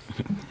by.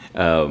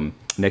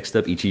 Next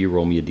up, each of you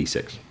roll me a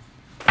d6.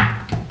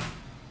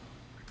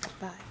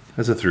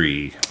 That's a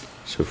 3.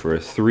 So for a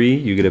 3,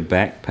 you get a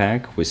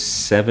backpack with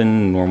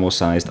 7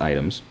 normal-sized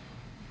items.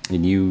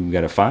 And you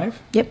got a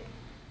 5? Yep.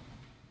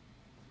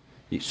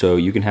 So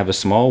you can have a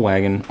small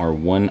wagon or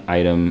one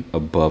item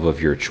above of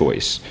your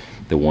choice.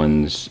 The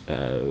ones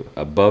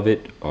above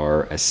it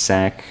are a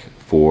sack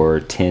for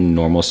 10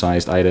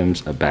 normal-sized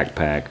items, a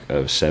backpack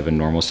of 7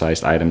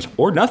 normal-sized items,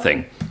 or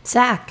nothing.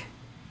 Sack.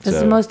 That's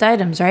So- the most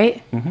items,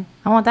 right? Mm-hmm.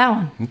 I want that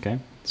one. Okay.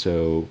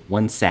 So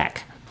one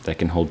sack that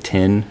can hold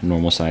 10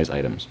 normal-sized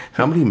items.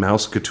 How many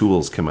mouse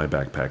tools can my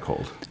backpack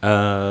hold?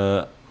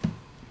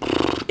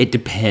 It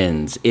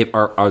depends.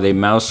 Are they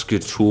mouse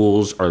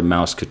tools or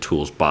mouse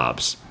tools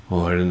bobs?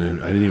 Oh, I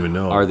didn't even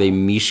know. Are they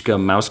Mishka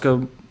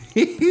Mouska?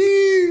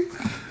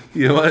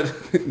 You know what?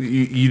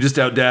 You just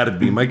outdated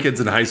me. My kid's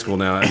in high school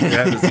now. I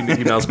haven't seen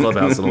Mickey Mouse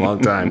Clubhouse in a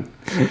long time.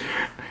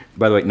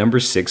 By the way, number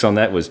 6 on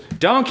that was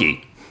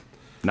donkey.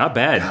 Not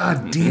bad.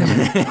 God damn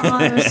it. Oh,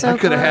 I was so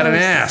Could have had an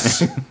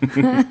ass.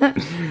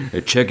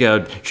 Check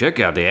out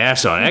the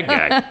ass on that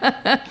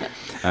guy.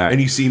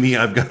 And you see me,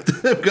 I've got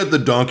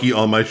the donkey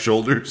on my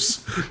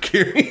shoulders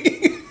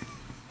carrying.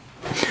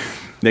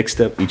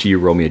 Next up, each of you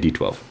roll me a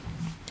d12.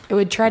 It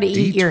would try to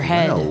eat your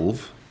head.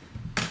 D12?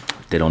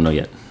 They don't know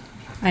yet.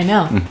 I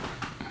know.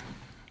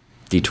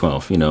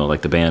 D12,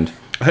 like the band.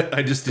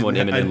 I just One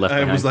didn't. Eminem left I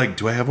was behind. like,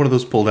 do I have one of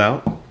those pulled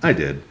out? I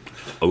did.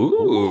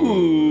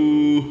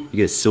 Ooh. You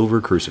get a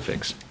silver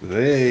crucifix.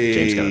 Hey.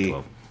 James got a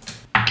 12.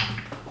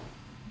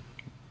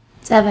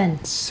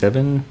 7.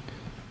 7.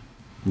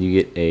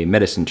 You get a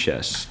medicine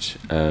chest.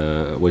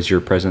 Was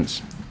your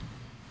presence?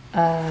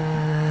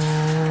 That's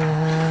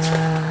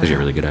a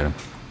really good item.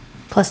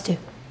 +2.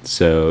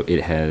 So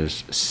it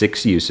has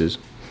 6 uses.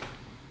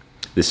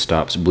 This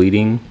stops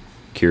bleeding,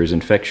 cures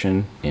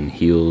infection, and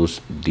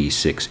heals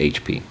D6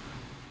 HP.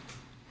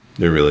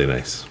 They're really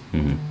nice.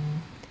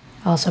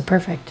 Also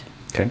perfect.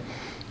 Okay.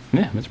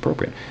 Yeah, that's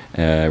appropriate.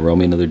 Roll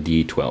me another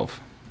D12.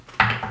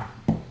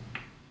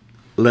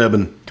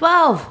 11.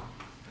 12.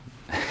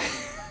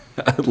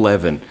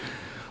 11.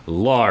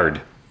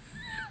 Lard.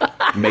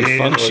 May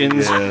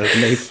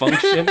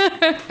function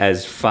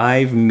as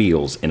 5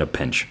 meals in a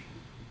pinch.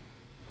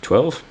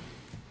 12.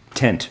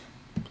 Tent.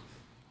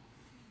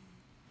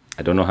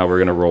 I don't know how we're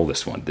going to roll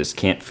this one. This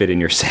can't fit in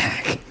your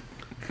sack.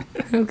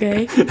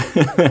 Okay.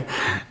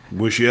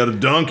 Wish you had a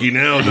donkey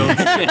now, don't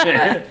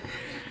you?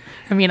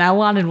 I mean, I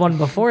wanted one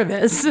before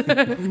this.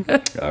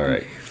 All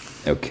right.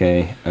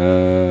 Okay.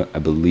 I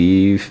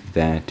believe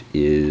that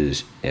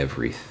is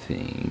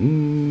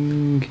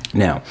everything.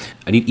 Now,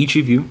 I need each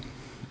of you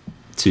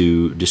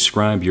to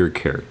describe your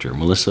character.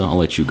 Melissa, I'll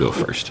let you go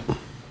first.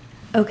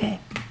 Okay.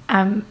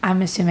 I'm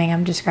assuming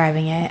I'm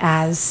describing it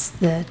as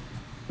the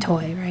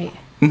toy, right?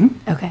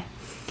 Mm-hmm. Okay.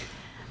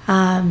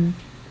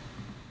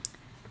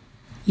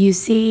 You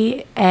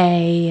see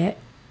a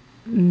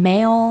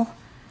male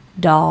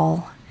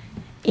doll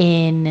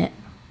in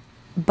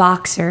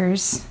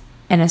boxers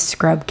and a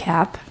scrub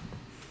cap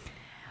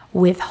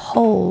with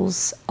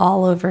holes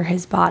all over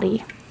his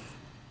body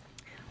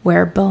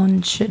where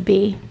bones should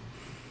be.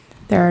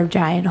 There are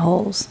giant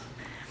holes.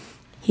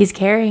 He's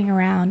carrying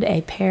around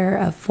a pair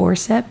of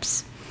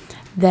forceps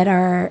that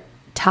are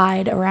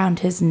tied around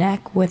his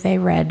neck with a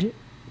red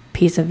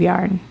piece of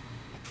yarn.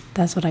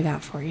 That's what I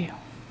got for you.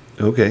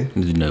 Okay.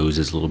 The nose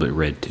is a little bit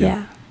red, too.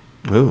 Yeah.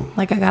 Oh,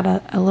 Like I got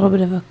a little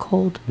bit of a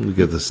cold. we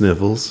get the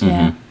sniffles.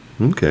 Yeah.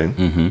 Okay.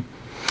 All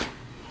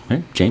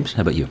right, James,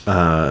 how about you?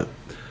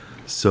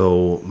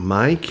 So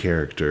my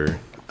character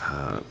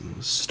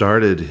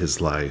started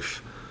his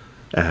life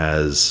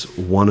as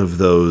one of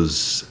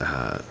those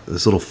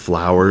little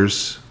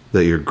flowers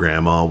that your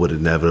grandma would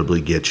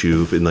inevitably get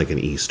you in like an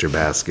Easter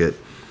basket,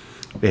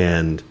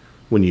 and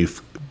when you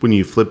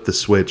flip the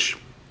switch,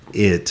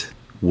 it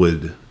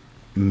would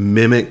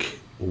mimic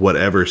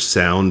whatever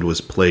sound was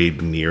played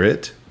near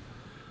it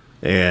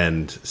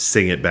and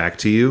sing it back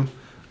to you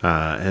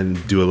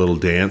and do a little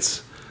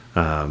dance.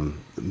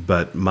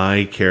 But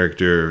my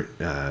character,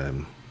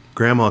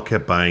 grandma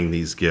kept buying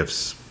these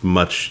gifts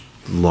much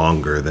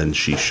longer than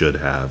she should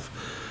have.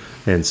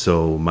 And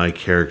so my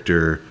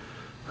character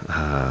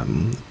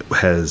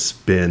has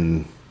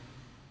been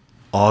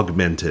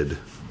augmented,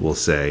 we'll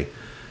say.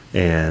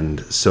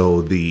 And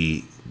so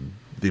the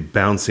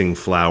bouncing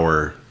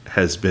flower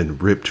has been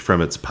ripped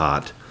from its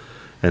pot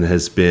and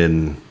has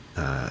been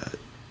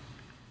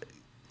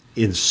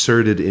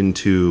inserted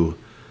into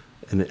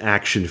an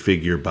action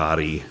figure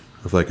body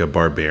of like a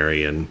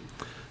barbarian.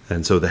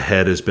 And so the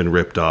head has been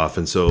ripped off.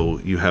 And so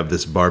you have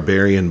this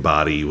barbarian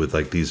body with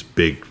like these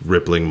big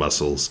rippling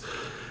muscles.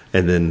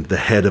 And then the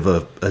head of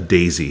a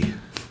daisy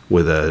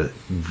with a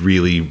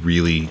really,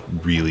 really,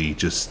 really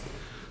just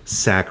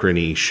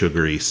saccharine,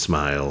 sugary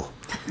smile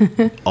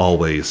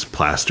always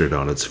plastered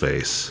on its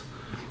face.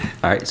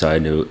 All right, so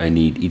I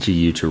need each of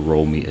you to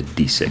roll me a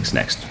d6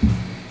 next.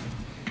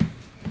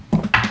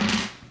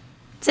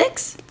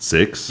 6.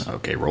 6.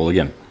 Okay, roll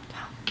again.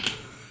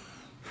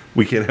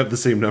 We can't have the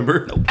same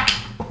number? Nope.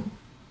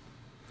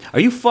 Are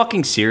you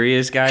fucking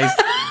serious, guys?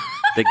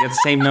 They get the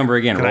same number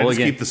again. Can Roll I just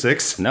again. keep the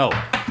 6? No.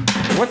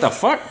 What the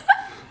fuck?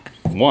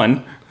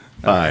 1.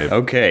 5.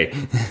 Okay.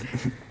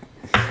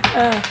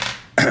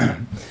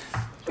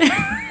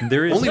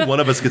 There is Only one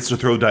of us gets to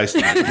throw dice.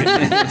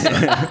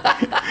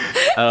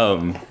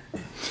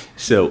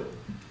 So,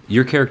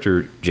 your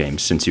character,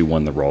 James, since you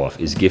won the roll-off,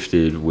 is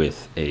gifted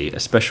with a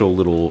special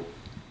little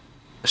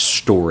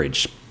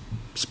storage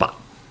spot.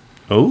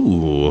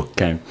 Oh.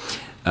 Okay.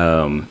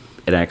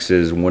 It acts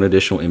as one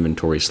additional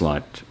inventory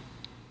slot,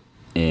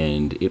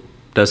 and it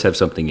does have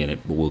something in it,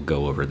 but we'll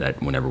go over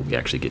that whenever we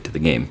actually get to the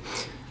game.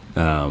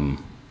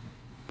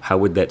 How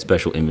would that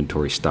special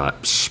inventory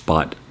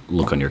spot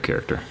look on your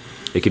character?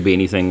 It could be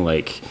anything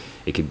like,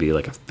 it could be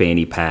like a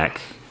fanny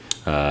pack,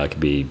 it could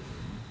be,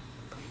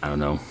 I don't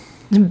know.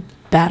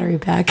 Battery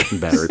pack.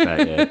 Battery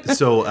pack, yeah.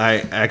 So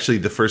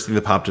the first thing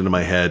that popped into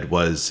my head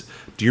was,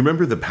 do you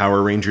remember the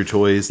Power Ranger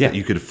toys that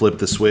you could flip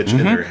the switch and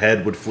their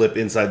head would flip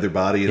inside their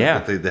body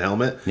and flip the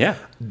helmet? Yeah.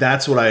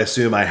 That's what I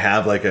assume. I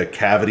have like a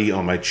cavity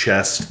on my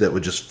chest that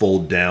would just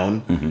fold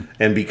down.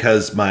 And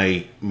because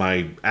my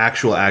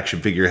actual action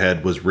figure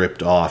head was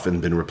ripped off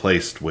and been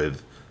replaced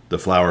with the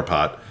flower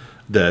pot,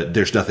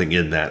 there's nothing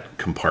in that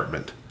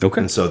compartment.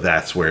 Okay. And so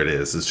that's where it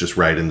is. It's just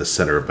right in the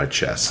center of my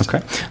chest.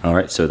 Okay. All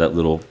right. So that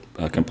little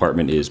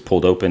compartment is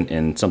pulled open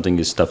and something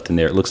is stuffed in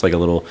there. It looks like a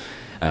little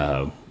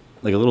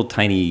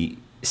tiny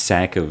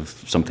sack of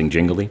something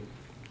jingly.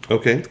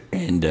 Okay.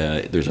 And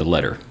there's a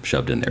letter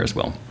shoved in there as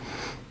well.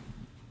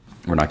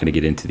 We're not going to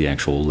get into the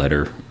actual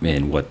letter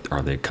and what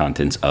are the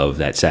contents of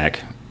that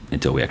sack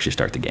until we actually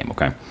start the game,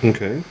 okay?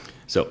 Okay.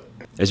 So,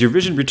 as your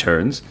vision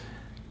returns,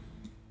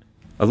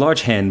 a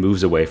large hand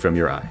moves away from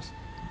your eyes.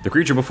 The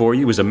creature before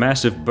you is a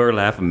massive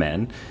burlap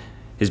man.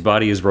 His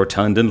body is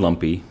rotund and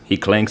lumpy. He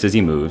clanks as he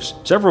moves.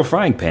 Several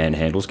frying pan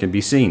handles can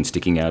be seen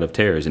sticking out of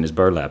tears in his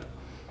burlap.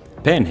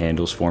 Pan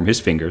handles form his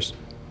fingers.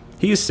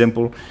 He is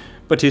simple,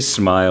 but his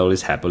smile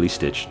is happily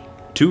stitched.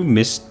 2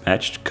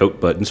 mismatched coat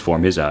buttons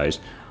form his eyes.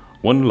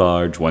 1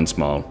 large, 1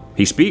 small.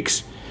 He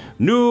speaks.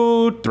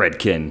 New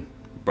threadkin.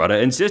 Brother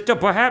and sister,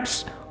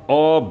 perhaps?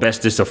 Or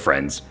bestest of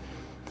friends?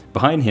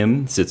 Behind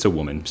him sits a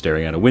woman,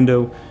 staring out a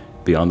window.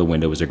 Beyond the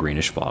window is a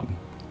greenish fog.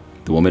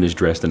 The woman is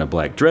dressed in a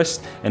black dress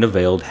and a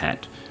veiled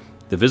hat.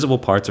 The visible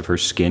parts of her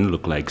skin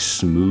look like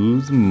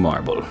smooth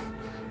marble.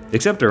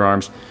 Except her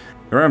arms.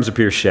 Her arms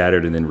appear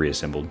shattered and then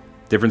reassembled.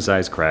 Different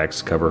sized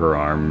cracks cover her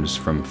arms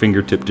from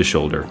fingertip to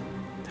shoulder.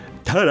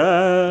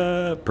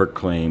 Ta-da!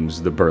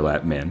 Proclaims the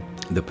burlap man.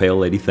 The pale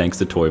lady thanks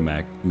the toy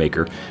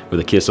maker with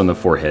a kiss on the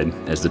forehead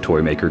as the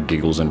toy maker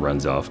giggles and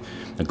runs off.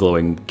 A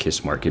glowing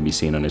kiss mark can be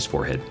seen on his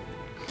forehead.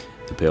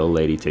 The pale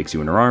lady takes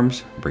you in her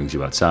arms, brings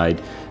you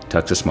outside,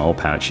 tucks a small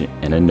pouch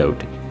and a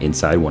note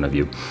inside one of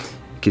you,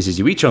 kisses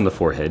you each on the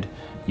forehead.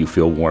 You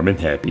feel warm and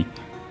happy.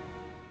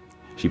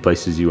 She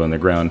places you on the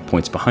ground,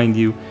 points behind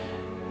you,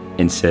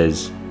 and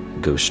says,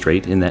 "Go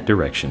straight in that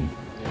direction.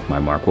 My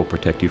mark will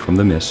protect you from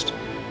the mist,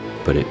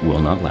 but it will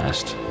not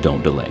last.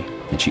 Don't delay."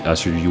 And she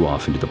ushers you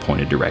off into the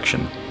pointed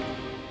direction.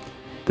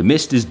 The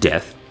mist is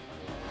death.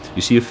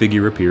 You see a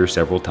figure appear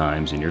several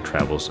times in your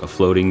travels, a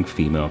floating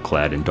female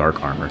clad in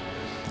dark armor.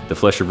 The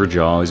flesh of her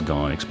jaw is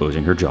gone,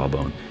 exposing her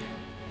jawbone.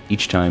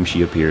 Each time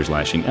she appears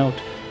lashing out,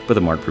 but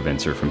the mark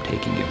prevents her from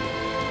taking you.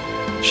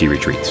 She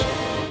retreats.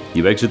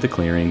 You exit the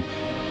clearing.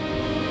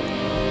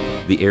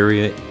 The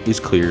area is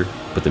clear,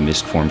 but the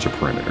mist forms a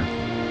perimeter.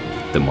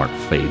 The mark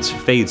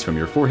fades from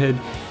your forehead,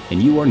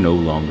 and you are no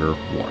longer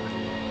warm.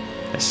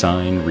 A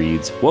sign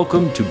reads,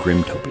 "Welcome to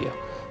Grimtopia."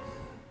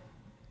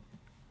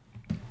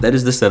 That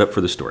is the setup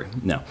for the story.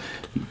 Now,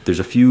 there's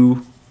a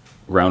few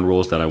ground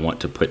rules that I want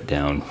to put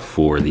down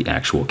for the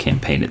actual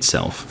campaign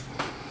itself.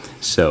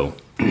 So,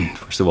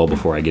 first of all,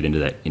 before I get into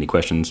that, any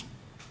questions?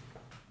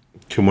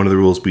 Can one of the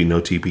rules be no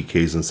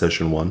TPKs in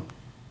session 1?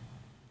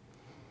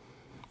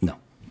 No.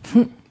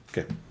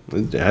 Okay.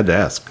 I had to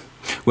ask.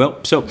 Well,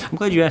 so I'm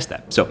glad you asked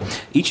that. So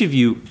each of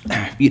you,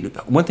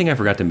 one thing I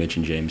forgot to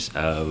mention, James,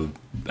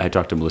 I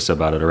talked to Melissa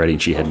about it already,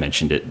 and she had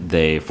mentioned it.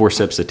 The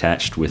forceps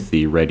attached with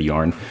the red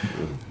yarn.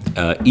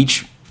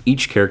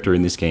 Each character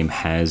in this game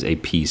has a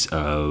piece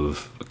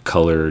of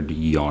colored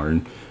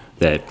yarn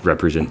that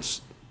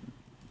represents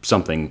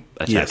something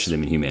attached to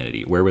them in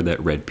humanity. Where would that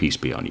red piece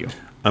be on you?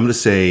 I'm going to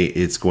say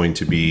it's going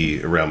to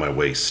be around my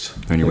waist.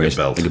 On your like waist,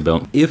 a belt. like a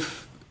belt.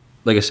 If,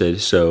 like I said,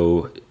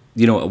 so...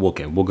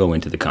 okay, we'll go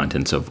into the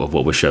contents of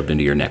what was shoved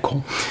into your neck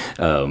hole.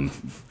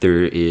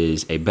 There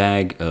is a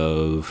bag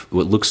of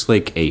what looks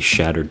like a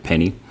shattered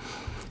penny.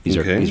 These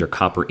are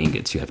copper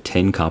ingots. You have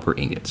 10 copper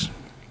ingots.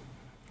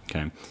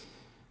 Okay.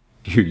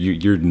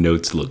 Your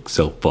notes look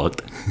so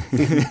fucked.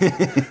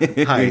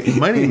 Hi,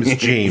 my name is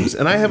James,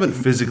 and I haven't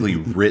physically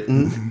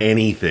written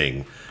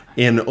anything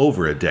in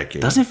over a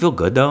decade. Doesn't it feel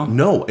good, though?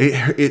 No,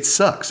 it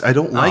sucks. I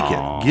don't like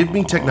it. Give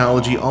me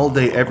technology all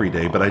day, every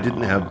day, but I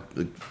didn't have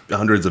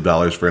hundreds of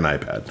dollars for an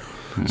iPad.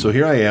 So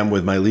here I am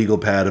with my legal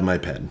pad and my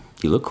pen.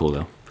 You look cool,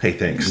 though. Hey,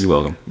 thanks. You're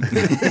welcome.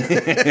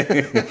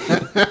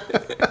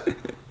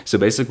 So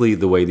basically,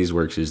 the way these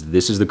works is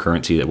this is the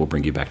currency that will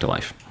bring you back to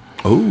life.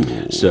 Oh.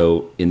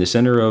 So in the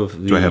center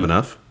of the... Do I have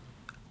enough?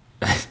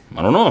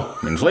 I don't know.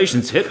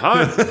 Inflation's hit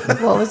hard.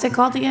 What was it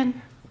called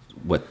again?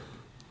 What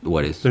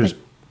is? There's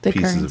The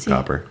pieces currency? of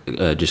copper.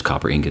 Just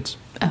copper ingots.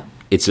 Oh.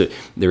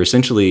 They're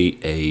essentially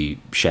a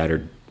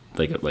shattered,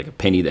 like a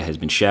penny that has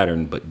been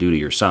shattered, but due to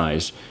your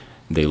size,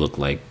 they look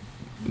like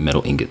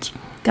metal ingots.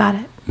 Got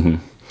it.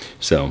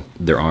 So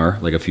there are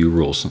like a few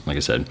rules, like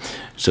I said.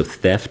 So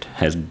theft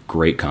has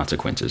great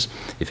consequences.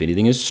 If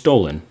anything is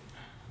stolen,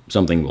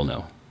 something will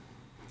know,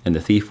 and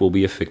the thief will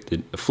be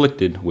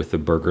afflicted with the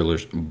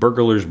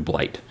burglar's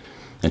blight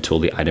until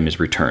the item is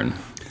returned.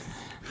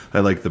 I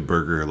like the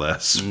burger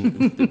less.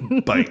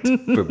 Bite.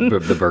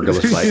 The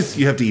burglar's blight.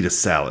 You have to eat a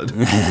salad.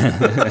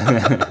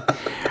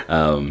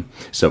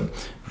 So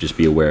just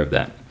be aware of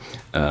that.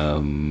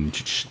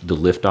 The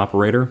lift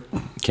operator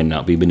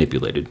cannot be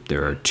manipulated.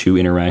 There are 2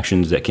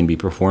 interactions that can be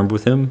performed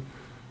with him.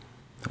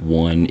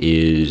 One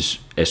is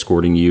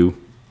escorting you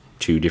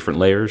to different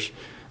layers.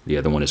 The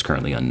other one is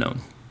currently unknown.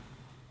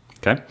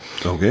 Okay?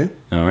 Okay.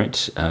 All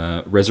right.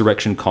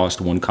 Resurrection cost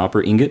 1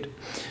 copper ingot.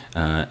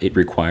 It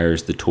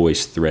requires the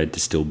toy's thread to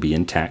still be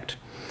intact.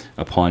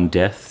 Upon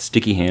death,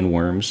 sticky hand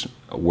worms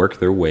work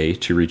their way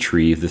to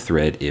retrieve the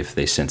thread if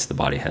they sense the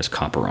body has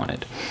copper on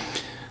it.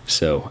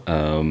 So,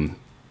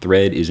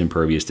 thread is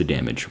impervious to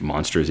damage.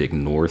 Monsters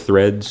ignore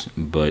threads,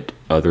 but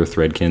other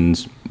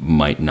threadkins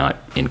might not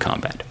in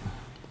combat.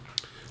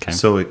 Okay?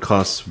 So it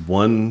costs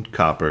 1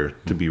 copper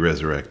to be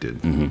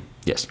resurrected.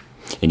 Yes.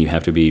 And you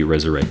have to be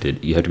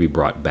resurrected. You have to be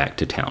brought back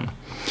to town.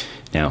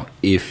 Now,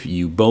 if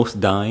you both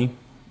die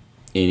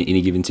in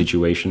any given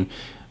situation,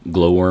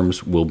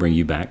 glowworms will bring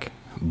you back,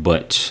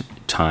 but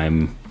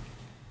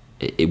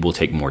it will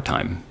take more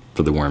time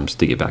for the worms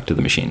to get back to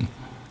the machine.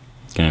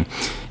 Okay?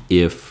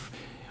 If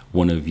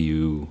one of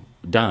you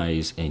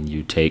dies and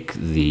you take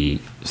the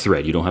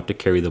thread, you don't have to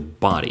carry the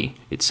body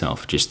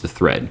itself, just the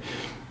thread.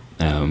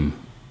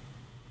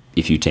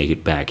 If you take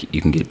it back,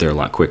 you can get there a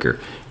lot quicker.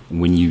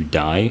 When you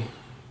die,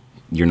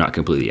 you're not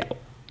completely out.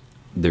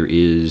 There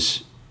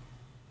is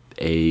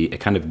a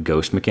kind of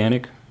ghost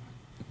mechanic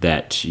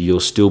that you'll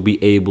still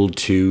be able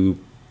to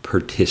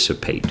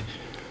participate,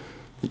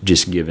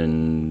 just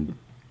given...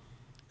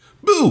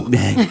 Boo!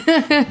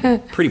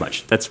 Pretty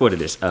much. That's what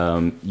it is.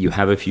 You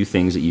have a few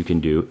things that you can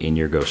do in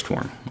your ghost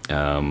form.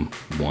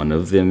 One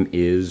of them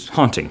is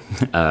haunting.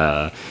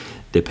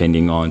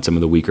 Depending on some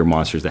of the weaker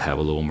monsters that have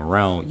a little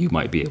morale, you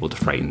might be able to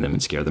frighten them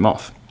and scare them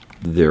off.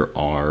 There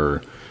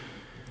are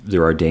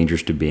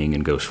dangers to being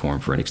in ghost form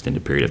for an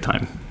extended period of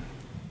time.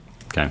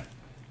 Okay.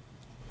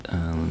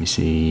 Let me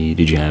see.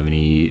 Did you have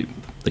any...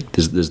 Like,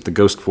 does the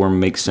ghost form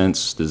make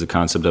sense? Does the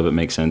concept of it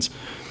make sense?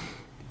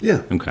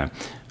 Yeah. Okay.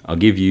 I'll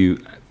give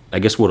you... I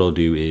guess what I'll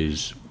do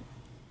is,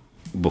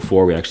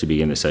 before we actually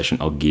begin the session,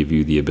 I'll give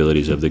you the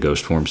abilities of the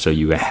ghost form so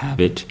you have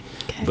it.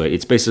 Okay. But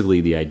it's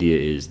basically, the idea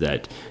is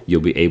that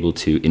you'll be able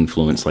to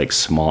influence like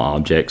small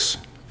objects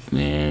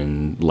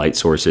and light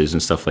sources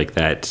and stuff like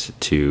that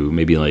to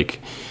maybe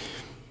like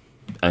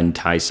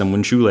untie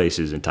someone's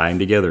shoelaces and tie them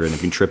together, and they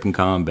can trip in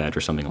combat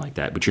or something like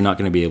that. But you're not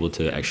going to be able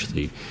to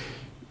actually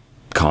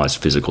cause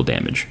physical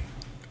damage.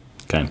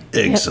 Okay.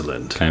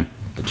 Excellent. Okay.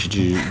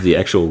 The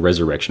actual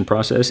resurrection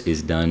process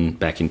is done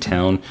back in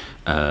town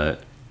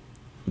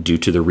due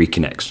to the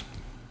reconnects.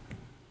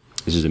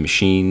 This is a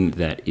machine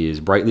that is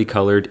brightly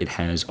colored. It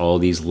has all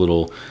these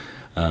little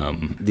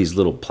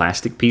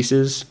plastic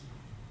pieces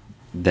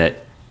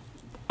that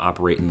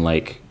operate in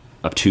like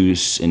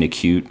obtuse and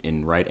acute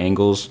and right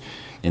angles.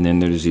 And then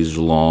there's these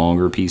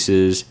longer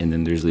pieces, and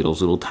then there's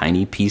little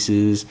tiny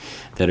pieces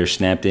that are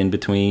snapped in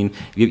between.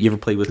 You ever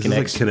played with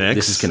Kinects?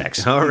 This is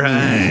Kinects. All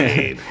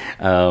right.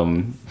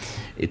 I'm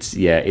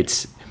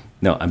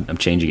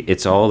changing it.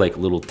 It's all like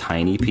little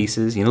tiny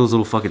pieces. You know those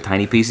little fucking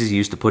tiny pieces you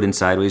used to put in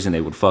sideways and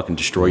they would fucking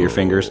destroy your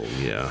fingers?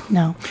 Yeah.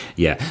 No.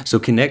 Yeah. So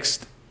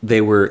Kinects,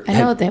 they were... I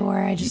know what they were.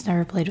 I just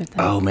never played with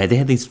them. Oh, man. They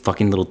had these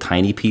fucking little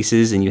tiny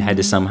pieces, and you had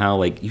to somehow,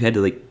 like,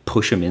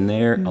 push them in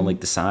there on, like,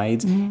 the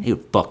sides. It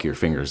would fuck your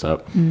fingers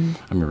up. I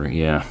remember,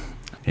 yeah.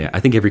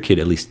 I think every kid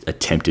at least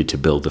attempted to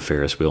build the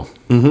Ferris wheel.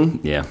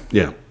 Mm-hmm. Yeah.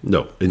 Yeah.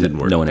 No, it didn't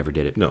work. No one ever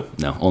did it. No.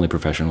 Only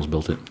professionals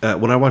built it.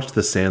 When I watched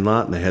The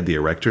Sandlot and they had the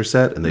erector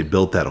set and they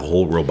built that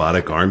whole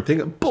robotic arm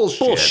thing,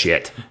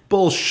 bullshit.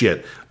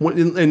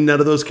 And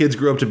none of those kids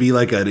grew up to be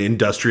like an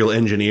industrial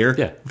engineer.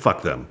 Yeah.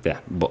 Fuck them. Yeah.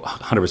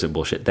 100%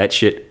 bullshit. That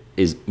shit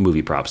is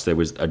movie props. There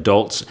was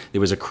adults. There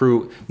was a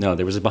crew. No,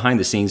 there was a behind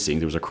the scenes thing.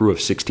 There was a crew of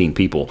 16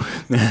 people.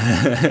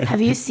 Have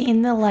you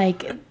seen the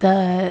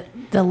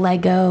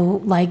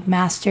Lego like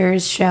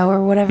Masters show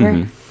or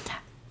whatever?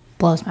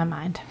 Blows my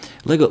mind.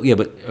 Lego, yeah,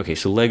 but okay.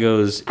 So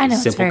Legos, I know,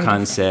 simple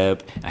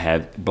concept. I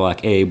have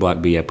block A,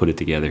 block B. I put it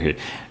together here.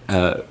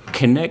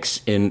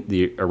 Connects in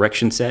the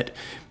erection set.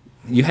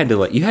 You had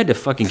to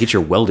fucking get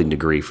your welding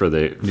degree for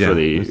the.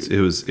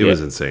 It was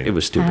insane. It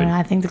was stupid.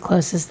 I think the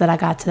closest that I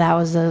got to that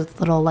was those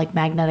little like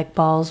magnetic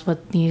balls with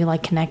you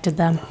like connected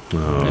them.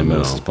 And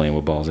Moses is playing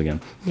with balls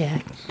again.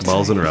 Yeah.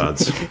 Balls and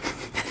rods.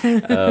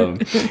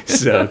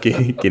 So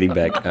getting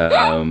back,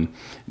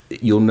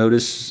 you will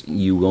notice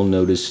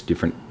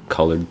different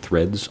colored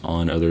threads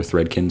on other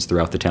threadkins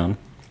throughout the town.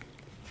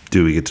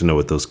 Do we get to know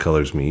what those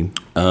colors mean?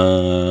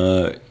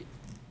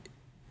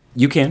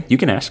 You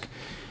can ask.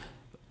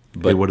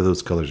 But hey, what do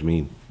those colors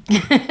mean?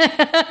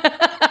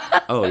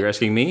 Oh, you're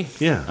asking me?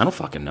 Yeah. I don't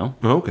fucking know.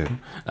 Oh, okay.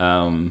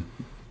 I'm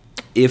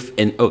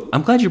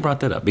glad you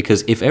brought that up,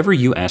 because if ever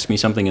you ask me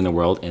something in the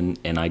world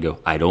and I go,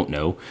 I don't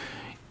know,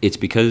 it's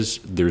because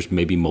there's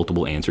maybe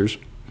multiple answers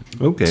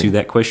to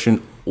that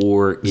question.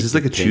 Or is this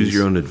like a choose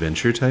your own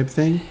adventure type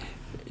thing?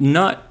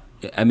 Not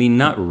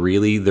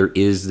really.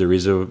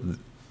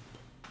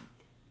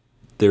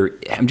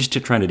 I'm just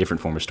trying a different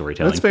form of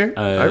storytelling. That's fair.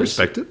 I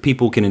respect it.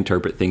 People can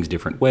interpret things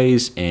different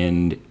ways,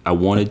 and I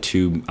wanted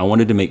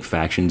to make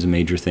factions a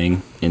major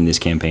thing in this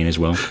campaign as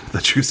well.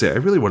 That's you say. I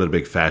really wanted to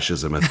make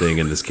fascism a thing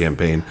in this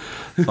campaign.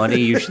 Funny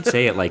you should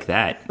say it like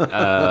that.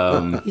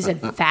 You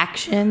said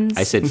factions.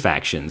 I said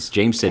factions.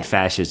 James said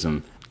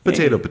fascism.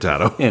 Potato.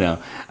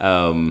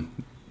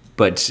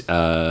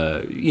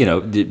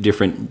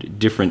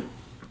 Different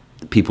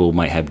people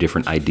might have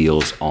different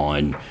ideals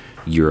on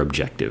your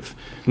objective.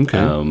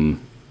 Okay.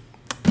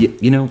 You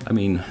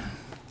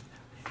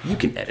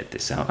can edit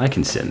this out. I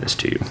can send this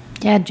to you.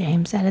 Yeah,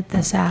 James, edit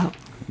this out.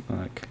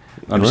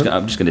 I'm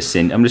just gonna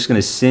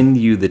send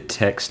you the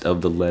text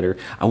of the letter.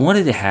 I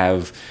wanted to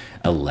have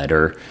a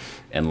letter,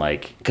 and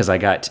because I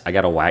got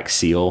a wax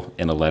seal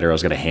and a letter. I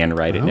was gonna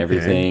handwrite it and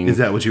everything. Is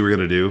that what you were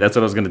gonna do? That's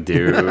what I was gonna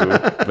do.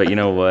 But you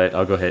know what?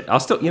 I'll go ahead. I'll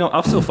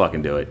still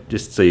fucking do it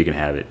just so you can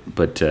have it.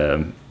 But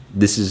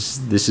this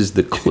is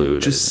the clue.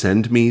 Just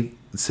send me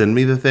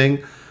the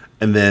thing.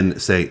 And then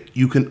say,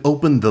 you can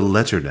open the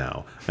letter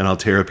now. And I'll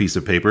tear a piece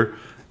of paper.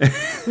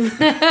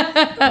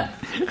 I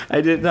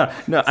did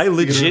not. No, I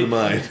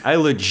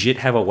legit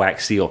have a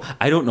wax seal.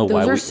 I don't know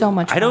why. Those are so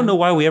much fun. I don't know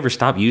why we ever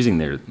stopped using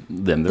them.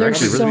 They're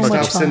actually so really much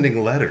fun. Stop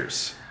sending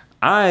letters.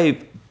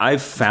 I've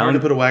found. Trying to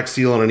put a wax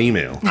seal on an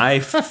email. I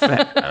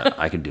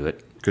could do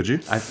it. Could you?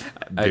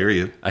 Dare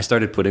you? I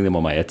started putting them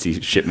on my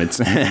Etsy shipments.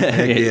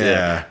 Heck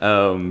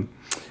yeah.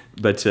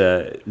 But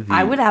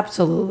I would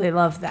absolutely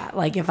love that.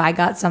 Like if I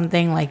got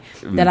something like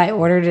that I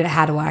ordered, it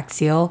had a wax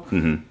seal.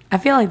 I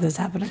feel like this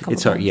happened a couple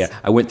it's hard. times. Yeah,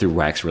 I went through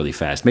wax really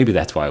fast. Maybe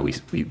that's why we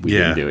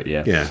didn't do it.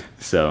 Yeah. Yeah.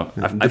 So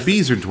The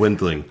bees are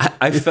dwindling.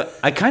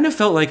 I kind of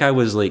felt like I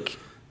was like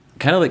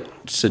kind of like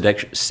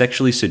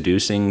sexually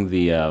seducing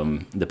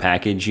the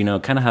package, you know,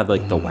 kind of have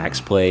like the wax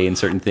play and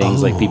certain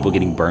things, like people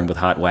getting burned with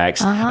hot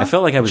wax. I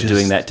felt like I was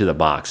doing that to the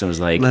box. I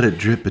was like, let it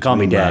drip between call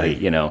me daddy,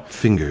 my you know.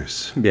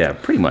 fingers. Yeah,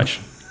 pretty much.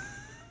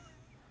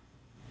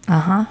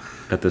 Uh-huh.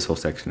 Got this whole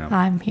section out.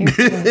 I'm here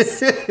for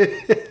this.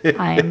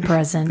 I am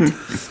present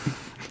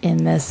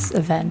in this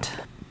event.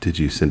 Did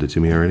you send it to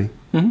me already?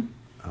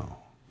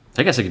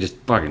 I guess I could just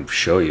fucking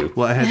show you.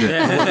 Well, I had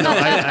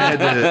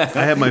to.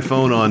 I had my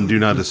phone on Do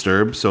Not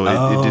Disturb, so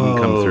it didn't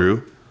come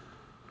through.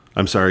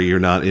 I'm sorry, you're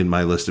not in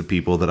my list of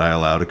people that I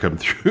allow to come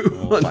through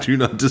on fine. Do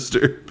Not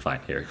Disturb. Fine,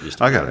 here.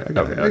 Just I got it.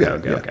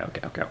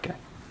 Okay.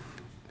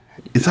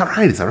 It's all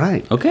right. It's all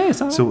right. Okay,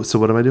 it's all right. So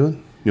what am I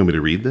doing? You want me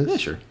to read this? Yeah,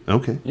 sure.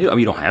 Okay. I mean,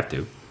 you don't have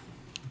to.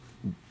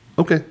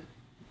 Okay.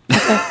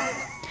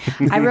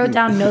 I wrote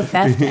down no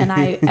theft, and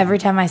every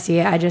time I see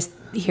it, I just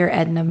hear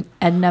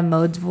Edna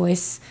Mode's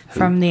voice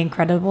from The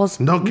Incredibles.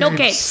 No No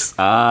capes. capes.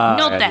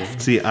 No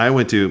theft. See, I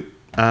went to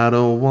I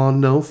don't want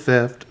no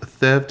theft.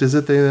 Theft is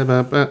a thing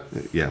about.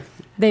 Yeah.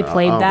 They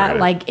played I'll that write it.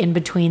 like in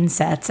between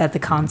sets at the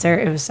concert.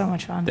 It was so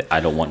much fun. I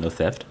don't want no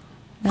theft.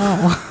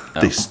 No.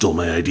 They stole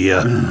my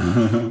idea.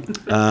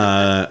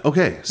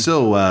 Okay,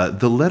 so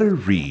the letter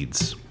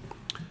reads: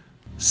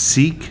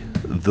 Seek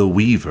the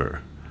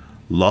weaver,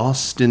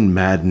 lost in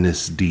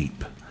madness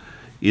deep.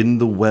 In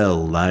the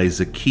well lies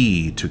a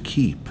key to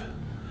keep.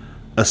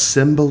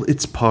 Assemble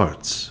its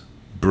parts,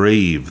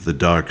 brave the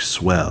dark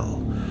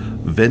swell,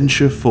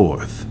 venture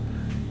forth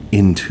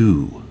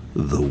into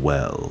the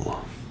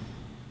well.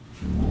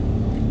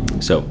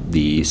 So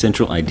the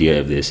central idea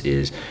of this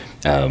is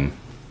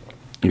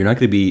you're not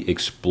going to be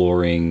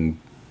exploring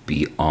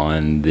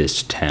beyond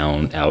this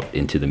town out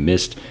into the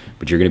mist,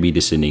 but you're going to be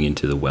descending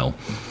into the well.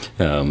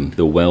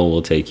 The well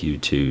will take you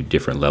to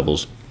different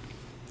levels,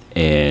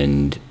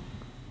 and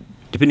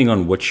depending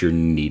on what you're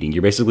needing,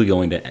 you're basically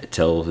going to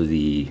tell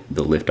the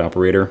lift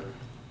operator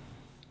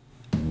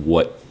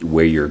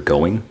where you're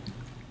going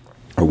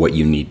or what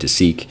you need to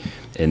seek,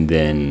 and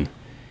then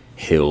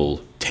he'll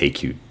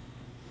take you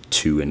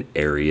to an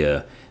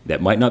area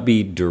that might not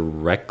be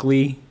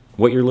directly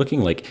what you're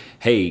looking like.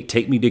 Hey,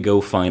 take me to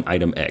go find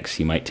item X.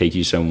 He might take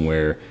you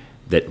somewhere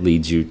that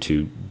leads you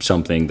to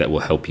something that will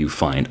help you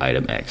find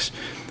item X.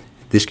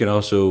 This can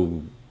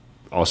also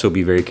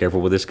be very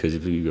careful with this, because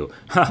if you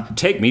go,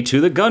 take me to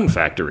the gun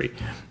factory,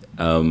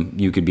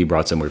 you could be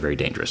brought somewhere very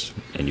dangerous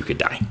and you could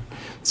die.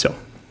 So,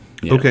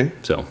 Okay.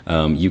 So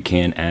you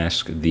can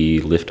ask the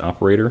lift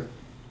operator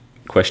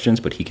questions,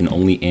 but he can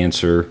only give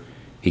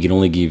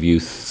you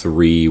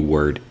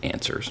 3-word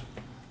answers.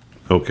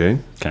 Okay.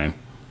 Okay.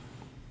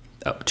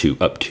 Up to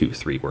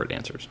 3-word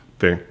answers.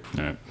 Fair.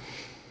 All right.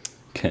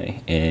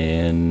 Okay.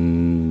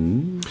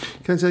 And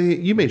Can I tell you,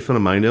 you made fun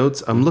of my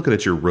notes. I'm looking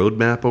at your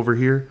roadmap over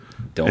here.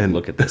 don't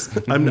look at this.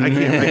 I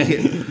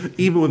can't.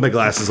 Even with my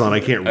glasses on, I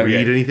can't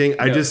read anything.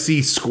 I just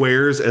see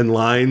squares and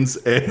lines.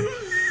 And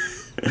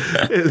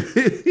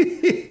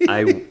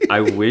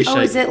I wish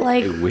is it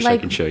I wish I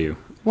could show you.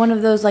 One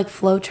of those like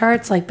flow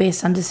charts, like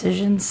based on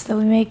decisions that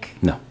we make?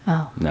 No.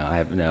 Oh. No, I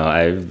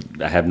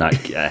have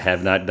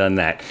not done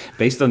that.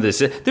 Based on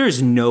this,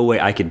 there's no way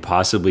I could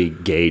possibly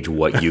gauge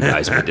what you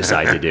guys would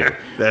decide to do.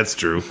 That's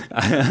true.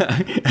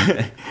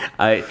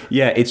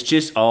 It's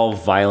just all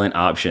violent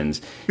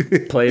options.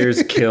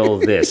 Players kill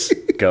this,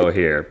 go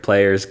here.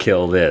 Players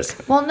kill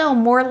this. Well, no,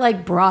 more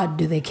like broad.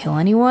 Do they kill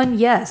anyone?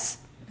 Yes.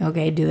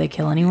 Okay, do they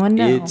kill anyone?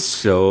 No.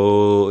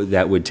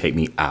 That would take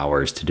me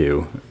hours to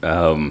do.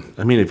 I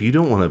mean, if you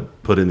don't want to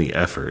put in the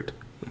effort,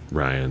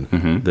 Ryan,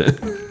 then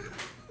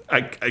I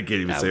can't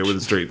even say it with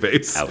a straight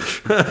face.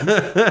 Ouch.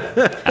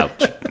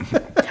 Ouch.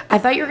 I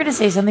thought you were going to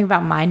say something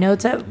about my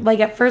notes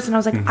at first, and I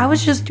was like, I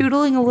was just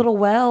doodling a little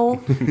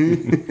well.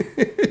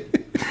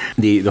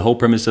 The whole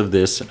premise of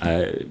this,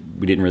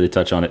 we didn't really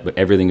touch on it, but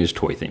everything is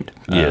toy themed.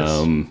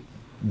 Yes.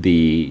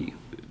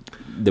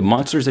 The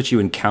monsters that you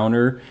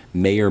encounter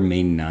may or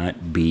may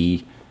not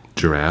be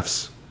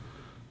Giraffes,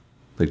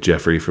 like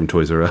Jeffrey from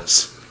Toys R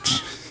Us.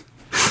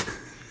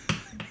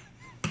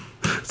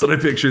 That's what I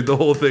pictured. The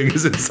whole thing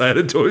is inside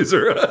of Toys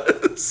R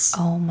Us.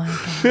 Oh my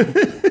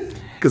God.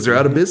 Because they're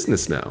out of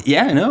business now.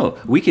 Yeah, I know.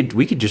 We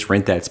could just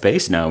rent that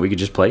space now. We could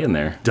just play in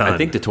there. Done. I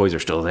think the toys are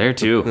still there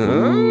too.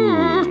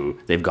 Ooh.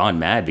 They've gone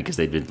mad because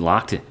they've been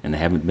locked and they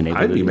haven't been able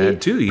I'd to be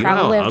mad too. You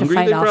Probably know how have to hungry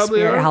fight they off probably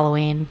Spirit are.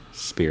 Halloween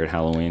Spirit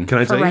Halloween. Can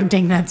I for tell you?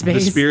 renting that The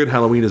space. Spirit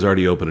Halloween is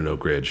already open in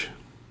Oak Ridge.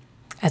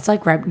 It's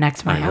like right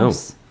next to my I know.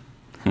 house.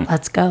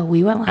 Let's go.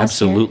 We went last year.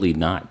 Absolutely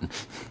not.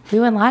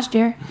 We went last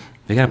year.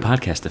 They got a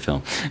podcast to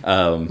film.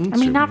 I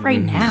mean, not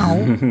right now.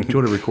 Do you want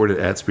to record it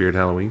at Spirit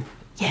Halloween?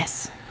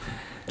 Yes.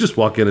 Just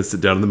walk in and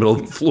sit down in the middle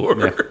of the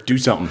floor. Do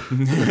something.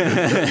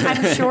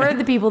 I'm sure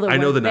the people that I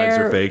know work the knives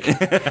there, are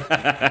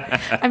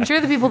fake. I'm sure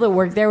the people that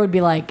work there would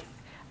be like,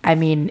 I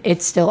mean,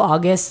 it's still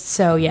August,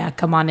 so yeah,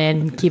 come on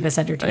in, keep us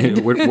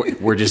entertained.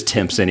 We're just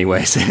temps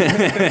anyways.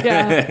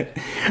 Yeah.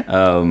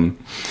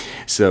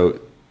 So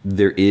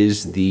there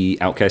is the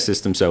outcast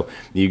system. So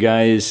you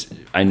guys,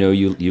 I know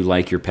you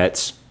like your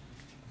pets.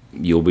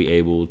 You'll be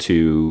able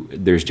to,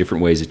 there's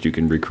different ways that you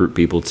can recruit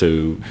people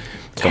to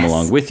come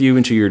along with you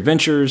into your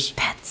adventures.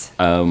 Pets.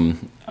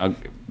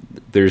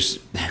 There's,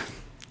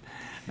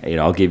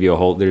 I'll give you a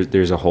whole,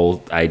 there's a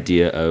whole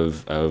idea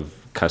of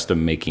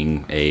custom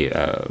making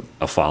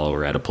a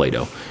follower out of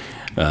Play-Doh.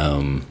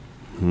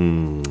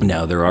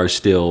 Now there are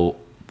still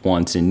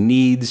wants and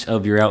needs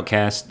of your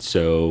outcast,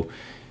 so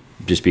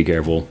just be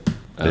careful.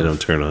 They don't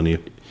turn on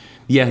you.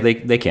 Yeah,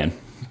 they can.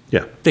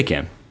 Yeah, They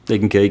can. They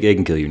can kill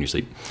you in your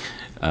sleep.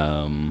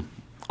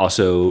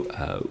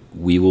 Also,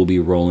 we will be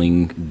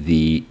rolling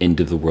the end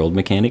of the world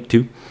mechanic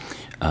too.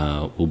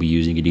 We'll be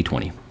using a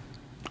D20.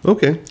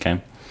 Okay. Okay.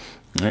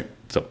 All right.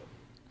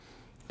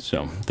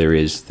 So there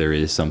is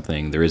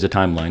something. There is a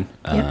timeline.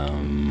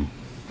 Yep.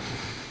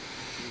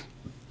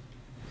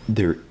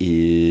 There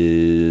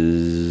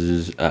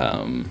is,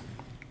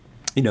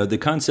 the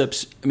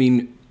concepts. I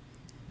mean,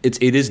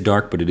 it is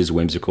dark, but it is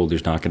whimsical.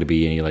 There's not going to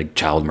be any like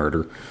child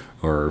murder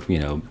or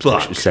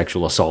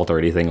sexual assault or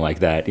anything like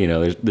that.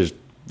 There's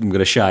I'm going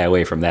to shy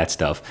away from that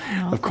stuff,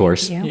 of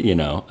course.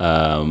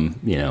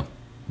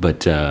 But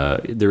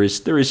there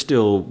is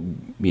still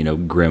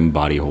grim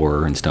body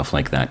horror and stuff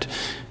like that.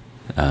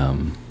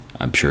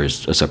 I'm sure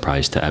is a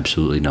surprise to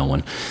absolutely no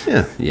one.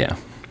 Yeah. Yeah.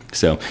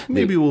 So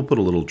maybe we'll put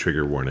a little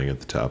trigger warning at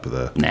the top of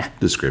the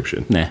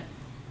description. Nah.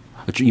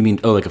 What you mean?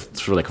 Oh, like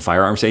a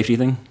firearm safety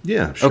thing?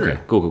 Yeah, sure. Okay,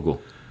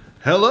 cool.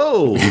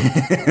 Hello,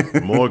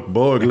 Mörk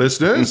Borg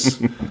listeners.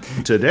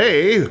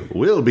 Today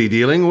we'll be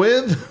dealing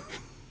with.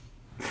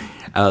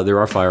 There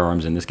are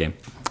firearms in this game.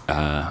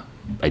 There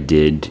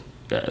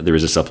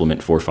was a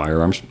supplement for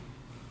firearms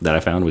that I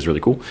found was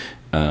really cool.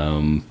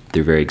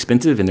 They're very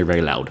expensive and they're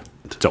very loud.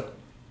 So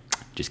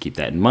just keep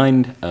that in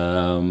mind.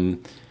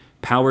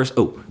 Powers.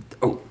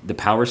 The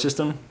power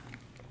system.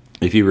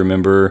 If you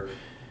remember,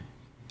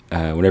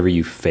 whenever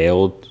you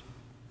failed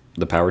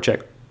the power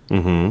check,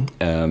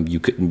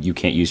 you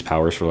can't use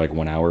powers for like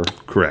 1 hour.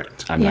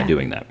 Correct. I'm not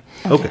doing that.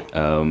 Okay.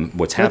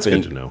 What's That's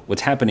happening? good to know.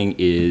 What's happening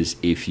is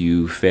if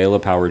you fail a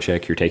power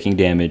check, you're taking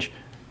damage,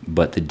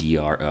 but the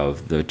DR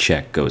of the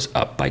check goes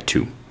up by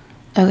 2.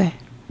 Okay.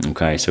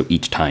 Okay. So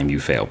each time you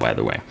fail, by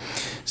the way.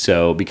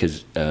 So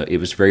because it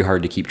was very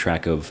hard to keep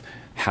track of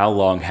how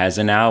long has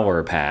an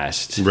hour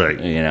passed. Right.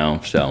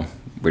 So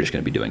we're just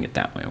going to be doing it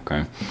that way.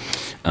 Okay.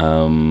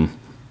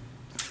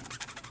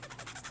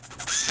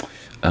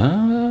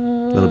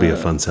 That'll be a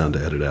fun sound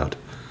to edit out.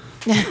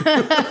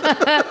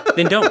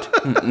 Then don't.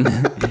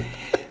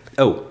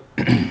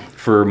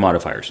 For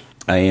modifiers,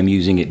 I am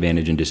using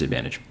advantage and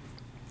disadvantage.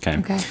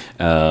 Okay.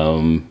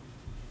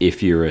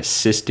 If you're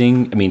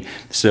assisting,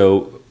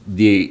 so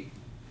the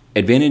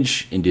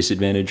advantage and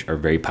disadvantage are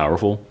very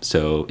powerful.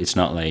 So it's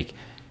not like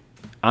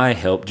I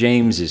help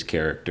James's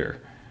character.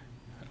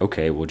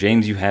 Okay, well,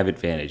 James, you have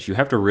advantage. You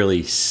have to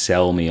really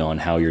sell me on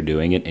how you're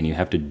doing it, and you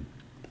have to do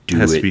it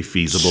has to be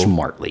feasible,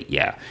 smartly.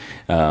 Yeah.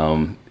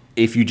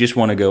 If you just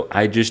want to go,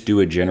 I just do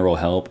a general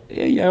help.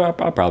 Yeah,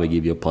 I'll probably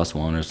give you a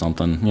 +1 or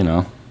something.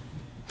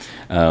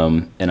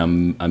 And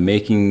I'm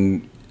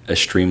making a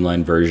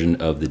streamlined version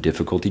of the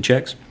difficulty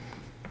checks.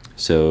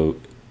 So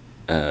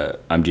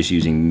I'm just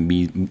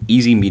using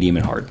easy, medium,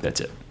 and hard. That's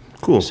it.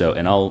 Cool. So,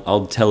 and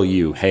I'll tell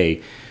you,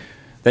 hey,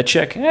 that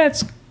check,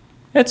 that's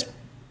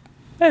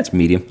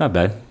medium, not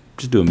bad.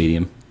 Just do a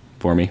medium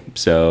for me.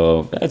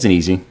 So that's an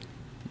easy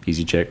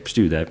check. Just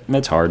do that.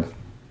 That's hard.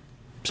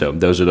 So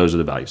those are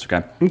the values.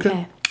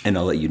 Okay. And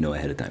I'll let you know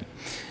ahead of time.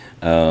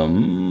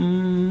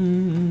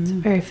 It's a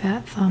very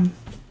fat thumb.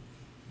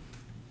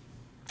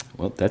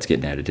 Well, that's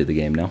getting added to the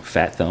game now.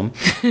 Fat thumb.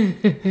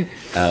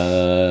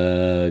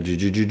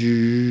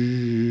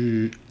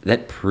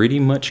 That pretty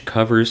much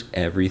covers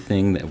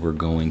everything that we're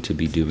going to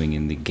be doing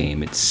in the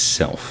game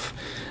itself.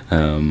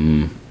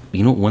 One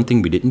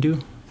thing we didn't do?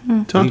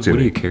 What are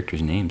your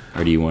characters' names?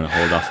 Or do you want to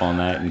hold off on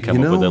that and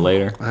come up with it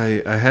later?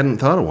 I hadn't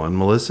thought of one.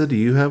 Melissa, do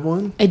you have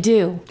one? I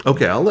do.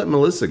 Okay, I'll let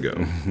Melissa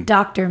go.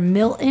 Dr.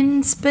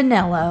 Milton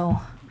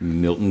Spinello.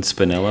 Milton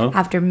Spinello?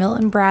 After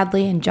Milton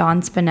Bradley and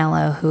John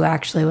Spinello, who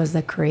actually was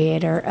the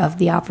creator of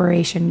the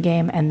Operation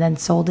game and then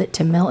sold it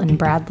to Milton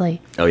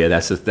Bradley. Oh yeah,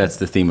 that's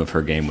the theme of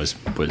her game was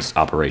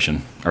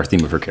Operation, or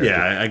theme of her character.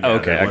 Yeah, I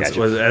got it. I got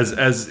you.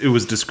 As it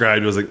was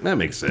described, I was like, that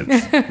makes sense.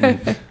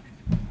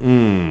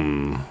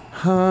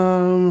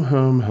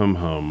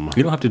 Hum.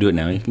 You don't have to do it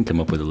now. You can come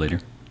up with it later.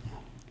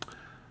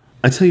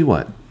 I tell you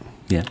what.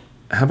 Yeah.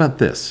 How about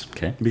this?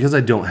 Okay. Because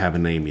I don't have a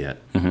name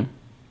yet,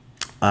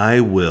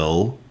 I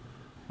will.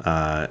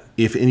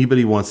 If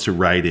anybody wants to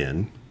write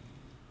in,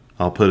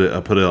 I'll put it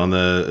in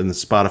the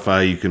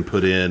Spotify. You can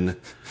put in,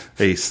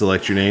 hey,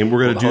 select your name.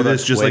 We're gonna do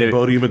this just like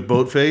Bodie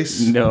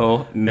McBoatface.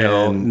 No,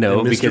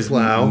 and because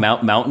Plow.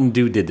 Mountain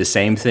Dew did the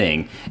same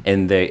thing,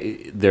 and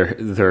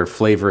their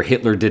flavor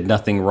Hitler did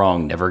nothing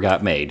wrong never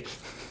got made.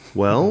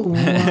 Well,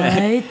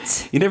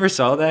 What? You never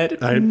saw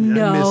that? I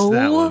missed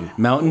that one.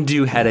 Mountain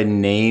Dew had a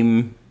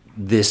name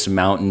this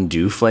Mountain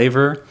Dew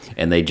flavor,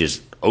 and they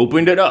just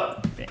opened it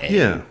up. And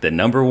Yeah. the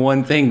number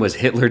one thing was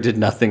Hitler did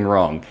nothing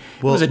wrong.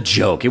 It was a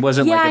joke. It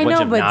wasn't Yeah, like I a bunch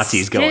know, of but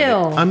Nazis going.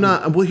 still. I'm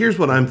not. Well, here's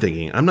what I'm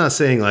thinking. I'm not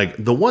saying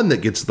like the one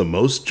that gets the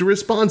most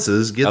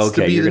responses gets to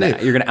Okay, be you're the gonna-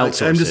 name. you're gonna Like,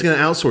 outsource I'm just it. going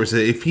to outsource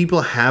it. If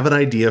people have an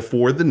idea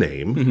for the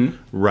name,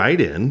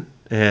 write in,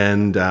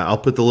 and I'll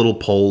put the little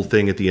poll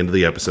thing at the end of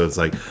the episode. It's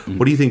like,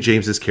 what do you think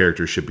James's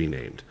character should be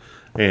named?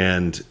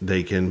 And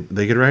they can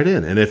write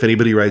in. And if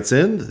anybody writes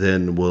in,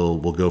 then we'll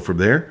go from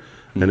there.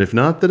 And if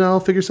not, then I'll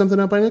figure something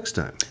out by next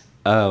time.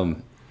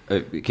 Can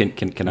I?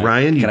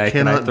 Ryan, you can I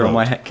cannot throw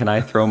my vote. Can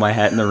I throw my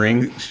hat in the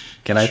ring?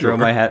 Can I throw Sure.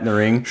 my hat in the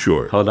ring?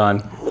 Sure. Hold on.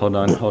 Hold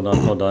on. Hold on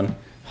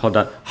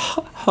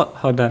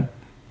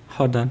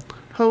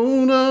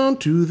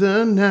to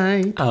the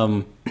night.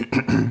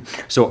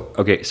 So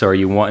are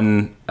you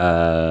wanting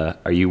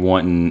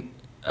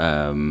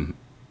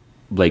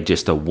like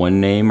just a one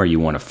name, or you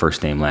want a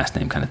first name, last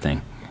name kind of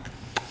thing?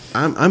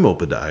 I'm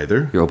open to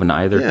either. You're open to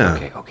either? Yeah.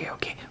 Okay.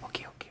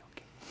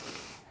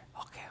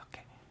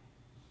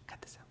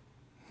 Cut this out.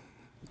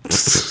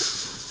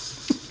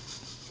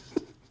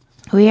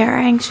 We are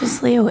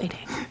anxiously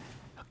awaiting.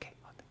 Okay,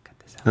 cut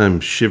this out. I'm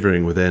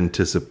shivering with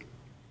anticipation.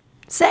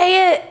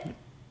 Say it.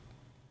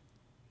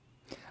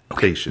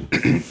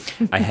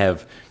 I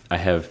have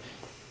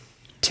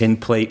Tin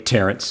Plate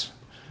Terrence,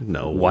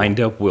 No.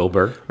 Wind Up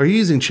Wilbur. Are you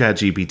using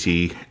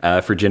ChatGPT?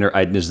 For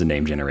this is the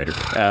name generator.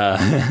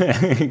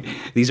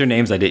 These are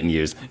names I didn't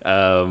use.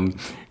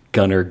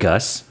 Gunner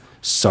Gus,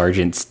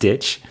 Sergeant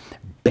Stitch,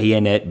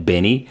 Bayonet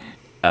Benny,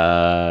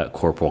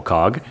 Corporal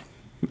Cog.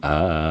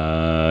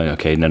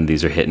 Okay, none of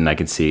these are hitting. I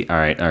can see. All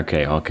right.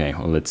 Okay. Well,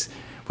 what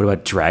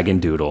about Dragon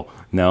Doodle?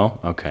 No.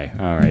 Okay.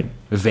 All right.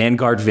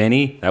 Vanguard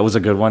Vinny. That was a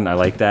good one. I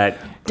like that.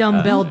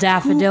 Dumbbell Who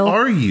daffodil.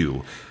 are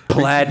you?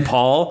 Plaid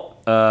Paul.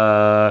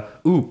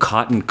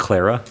 Cotton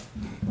Clara.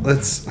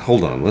 Let's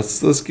hold on.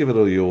 Let's give it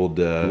a old.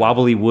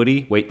 Wobbly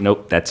Woody. Wait,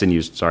 nope, that's in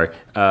use. Sorry.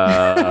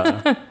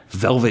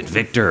 Velvet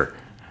Victor.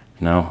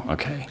 No.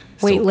 Okay.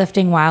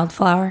 Weightlifting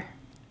wildflower.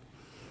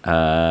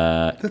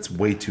 That's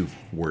way too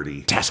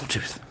wordy.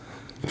 Tasseltooth.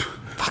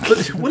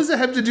 But what does that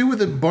have to do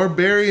with a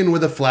barbarian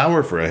with a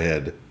flower for a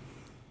head?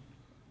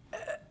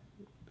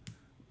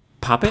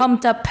 Poppet.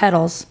 Pumped up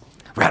petals.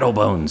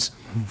 Rattlebones.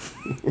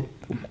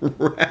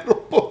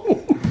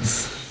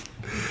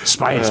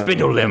 Spy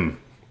Spindle Limb.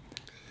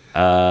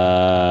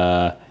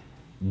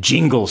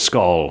 Jingle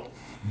Skull.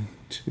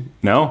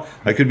 No?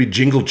 I could be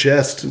Jingle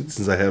Chest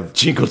since I have.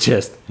 Jingle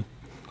Chest.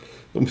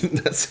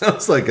 That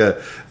sounds like a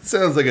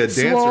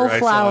dancer Swole I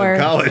flower.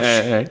 saw in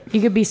college.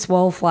 You could be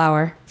swole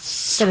flower.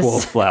 Swole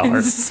Flower.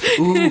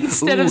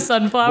 Instead of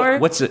sunflower.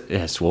 What's it?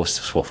 Yeah, swole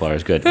Flower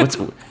is good. What's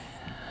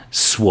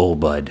Swole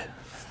Bud?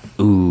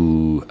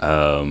 Ooh.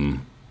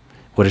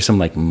 What are some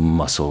like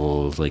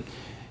mussels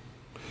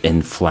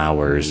and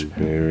flowers?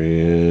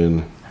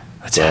 Barbarian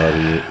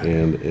body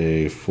and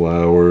a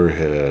flower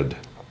head.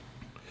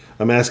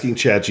 I'm asking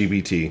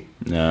ChatGPT.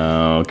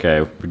 No,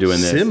 okay, we're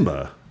doing this.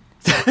 Simba.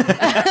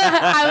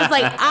 I was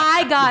like,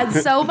 I got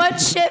so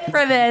much shit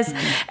for this,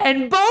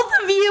 and both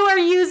of you are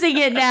using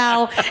it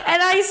now.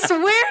 And I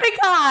swear to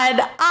God,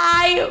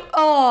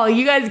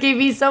 you guys gave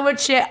me so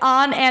much shit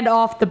on and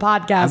off the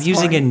podcast. I'm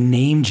using for a it.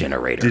 name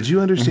generator. Did you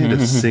understand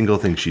a single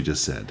thing she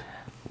just said?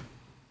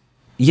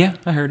 Yeah,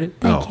 I heard it.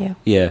 Thank you.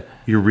 Yeah.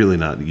 You're really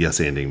not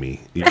yes-anding me.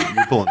 You're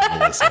pulling a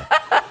Melissa.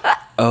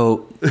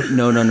 Oh,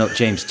 no,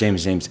 James.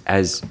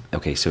 As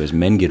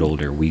men get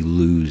older, we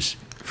lose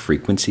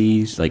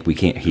frequencies. Like we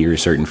can't hear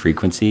certain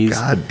frequencies.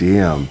 God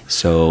damn.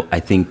 So I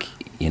think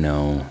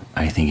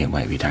it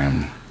might be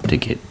time to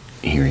get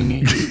hearing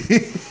aids.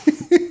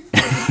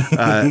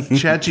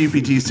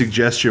 ChatGPT's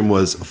suggestion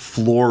was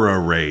Flora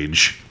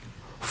Rage.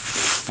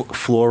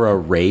 Flora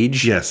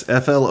Rage? Yes,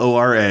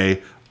 FLORA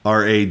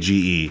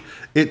RAGE.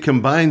 It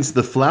combines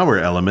the flower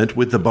element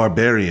with the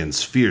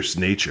barbarian's fierce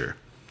nature.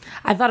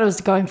 I thought it was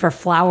going for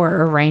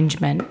flower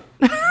arrangement.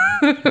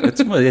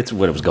 It's what it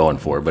was going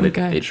for, but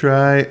Okay. it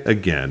Try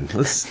again.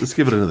 Let's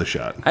give it another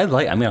shot. I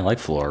like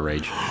Flora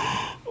Rage.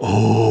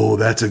 Oh,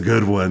 that's a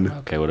good one.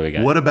 Okay, what do we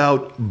got? What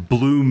about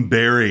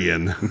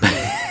Bloombarian?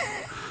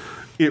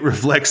 It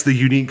reflects the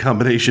unique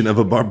combination of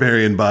a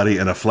barbarian body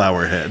and a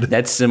flower head.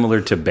 That's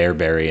similar to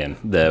Barbarian,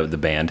 the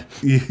band.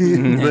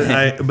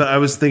 but I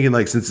was thinking,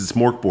 like, since it's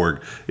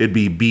Morkborg, it'd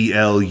be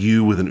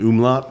BLU with an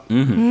umlaut.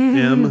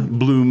 M,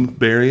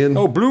 Bloombarian.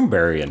 Oh,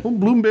 Bloombarian.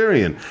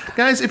 Bloombarian.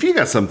 Guys, if you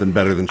got something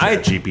better than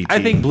ChatGPT, I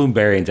think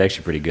Bloombarian's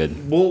actually pretty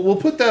good. we'll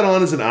put that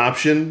on as an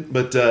option,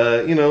 but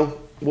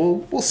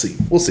we'll see.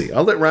 We'll see.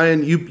 I'll let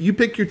Ryan, you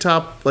pick your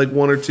top like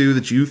one or two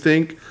that you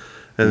think,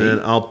 and then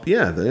out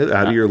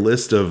of your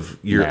list of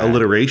your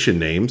alliteration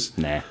names.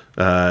 Nah.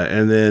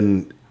 And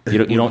then You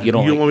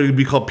don't want me to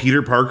be called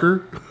Peter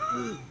Parker?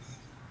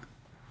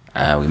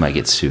 We might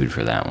get sued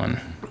for that one.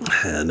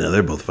 No,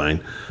 they're both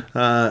fine.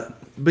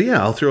 But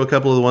yeah, I'll throw a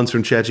couple of the ones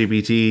from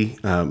ChatGPT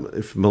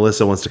if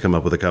Melissa wants to come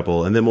up with a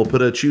couple, and then we'll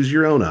put a choose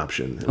your own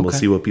option, and we'll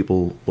see what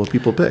people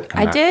pick.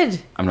 I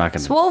did. I'm not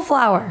gonna. Swole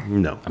flower.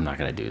 No, I'm not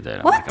gonna do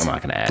that. What? I'm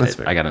not gonna add That's it.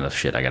 fair. I got enough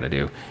shit I gotta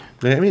do.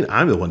 I mean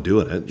I'm the one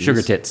doing it.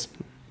 Sugar tits.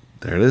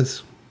 There it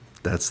is.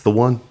 That's the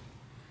one.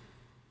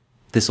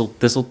 Thistle,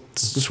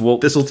 swole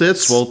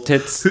tits. swole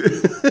tits,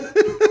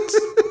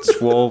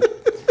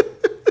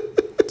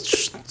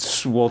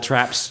 swole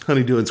traps.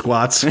 Honey doing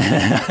squats.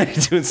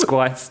 Doing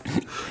squats.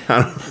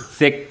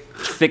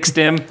 Thick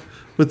stem.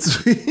 What's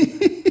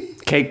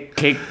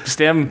Cake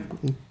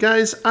stem.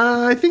 guys?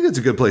 I think that's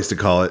a good place to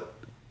call it.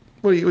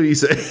 What do you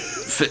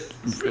say?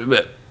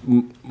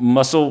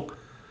 Muscle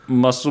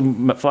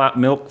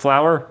milk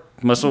flour.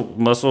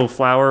 Muscle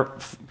flour.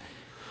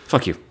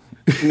 Fuck you.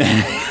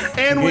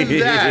 And with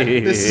that,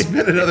 this has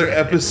been another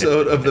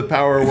episode of the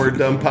Power Word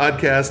Dumb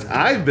podcast.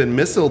 I've been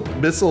Missile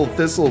Thistle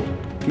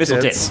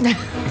Tits.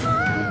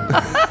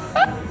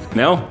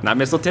 No, not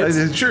missile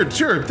tits. Sure,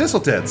 Thistle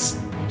Tits.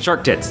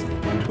 Shark tits.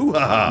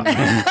 Hoo-ha.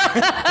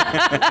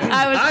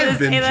 I was I've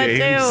going been to say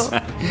James.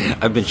 that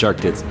I've been shark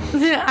tits.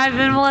 too. I've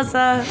been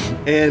Melissa.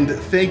 And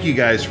thank you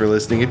guys for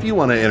listening. If you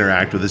want to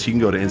interact with us, you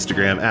can go to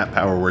Instagram at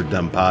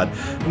PowerWordDumbPod.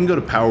 You can go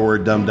to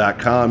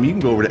PowerWordDumb.com. You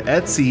can go over to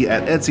Etsy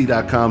at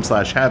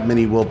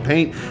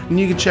Etsy.com/HaveMiniWillPaint. And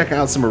you can check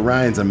out some of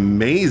Ryan's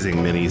amazing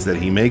minis that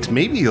he makes.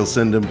 Maybe he'll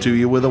send them to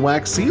you with a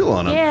wax seal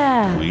on them.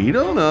 Yeah. We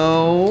don't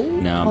know.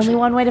 No, I'm Only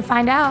one way to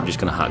find out. just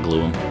gonna hot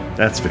glue them.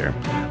 That's fair.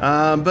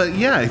 But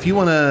yeah, if you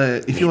want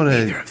to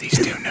Neither of these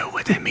two know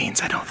what that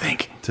means. I don't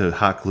think. to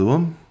hot glue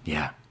them.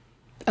 Yeah.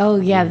 Oh,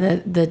 yeah,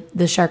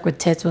 the shark with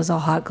tits was all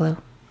hot glue.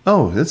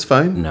 Oh, that's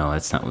fine. No,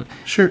 that's not what.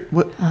 Sure.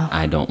 What?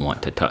 I don't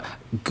want to talk.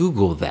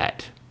 Google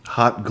that.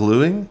 Hot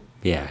gluing?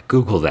 Yeah,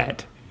 Google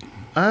that.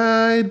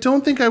 I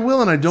don't think I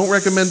will, and I don't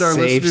recommend our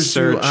Save listeners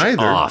search to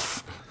either.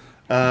 off.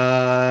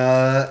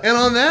 And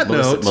on that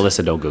note,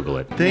 Melissa, don't Google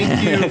it.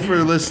 thank you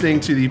for listening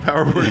to the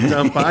Power Word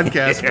Dumb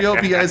podcast. We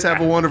hope you guys have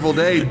a wonderful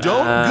day.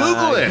 Don't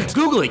Google it.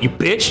 Google it, you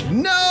bitch.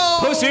 No.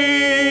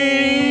 Pussy.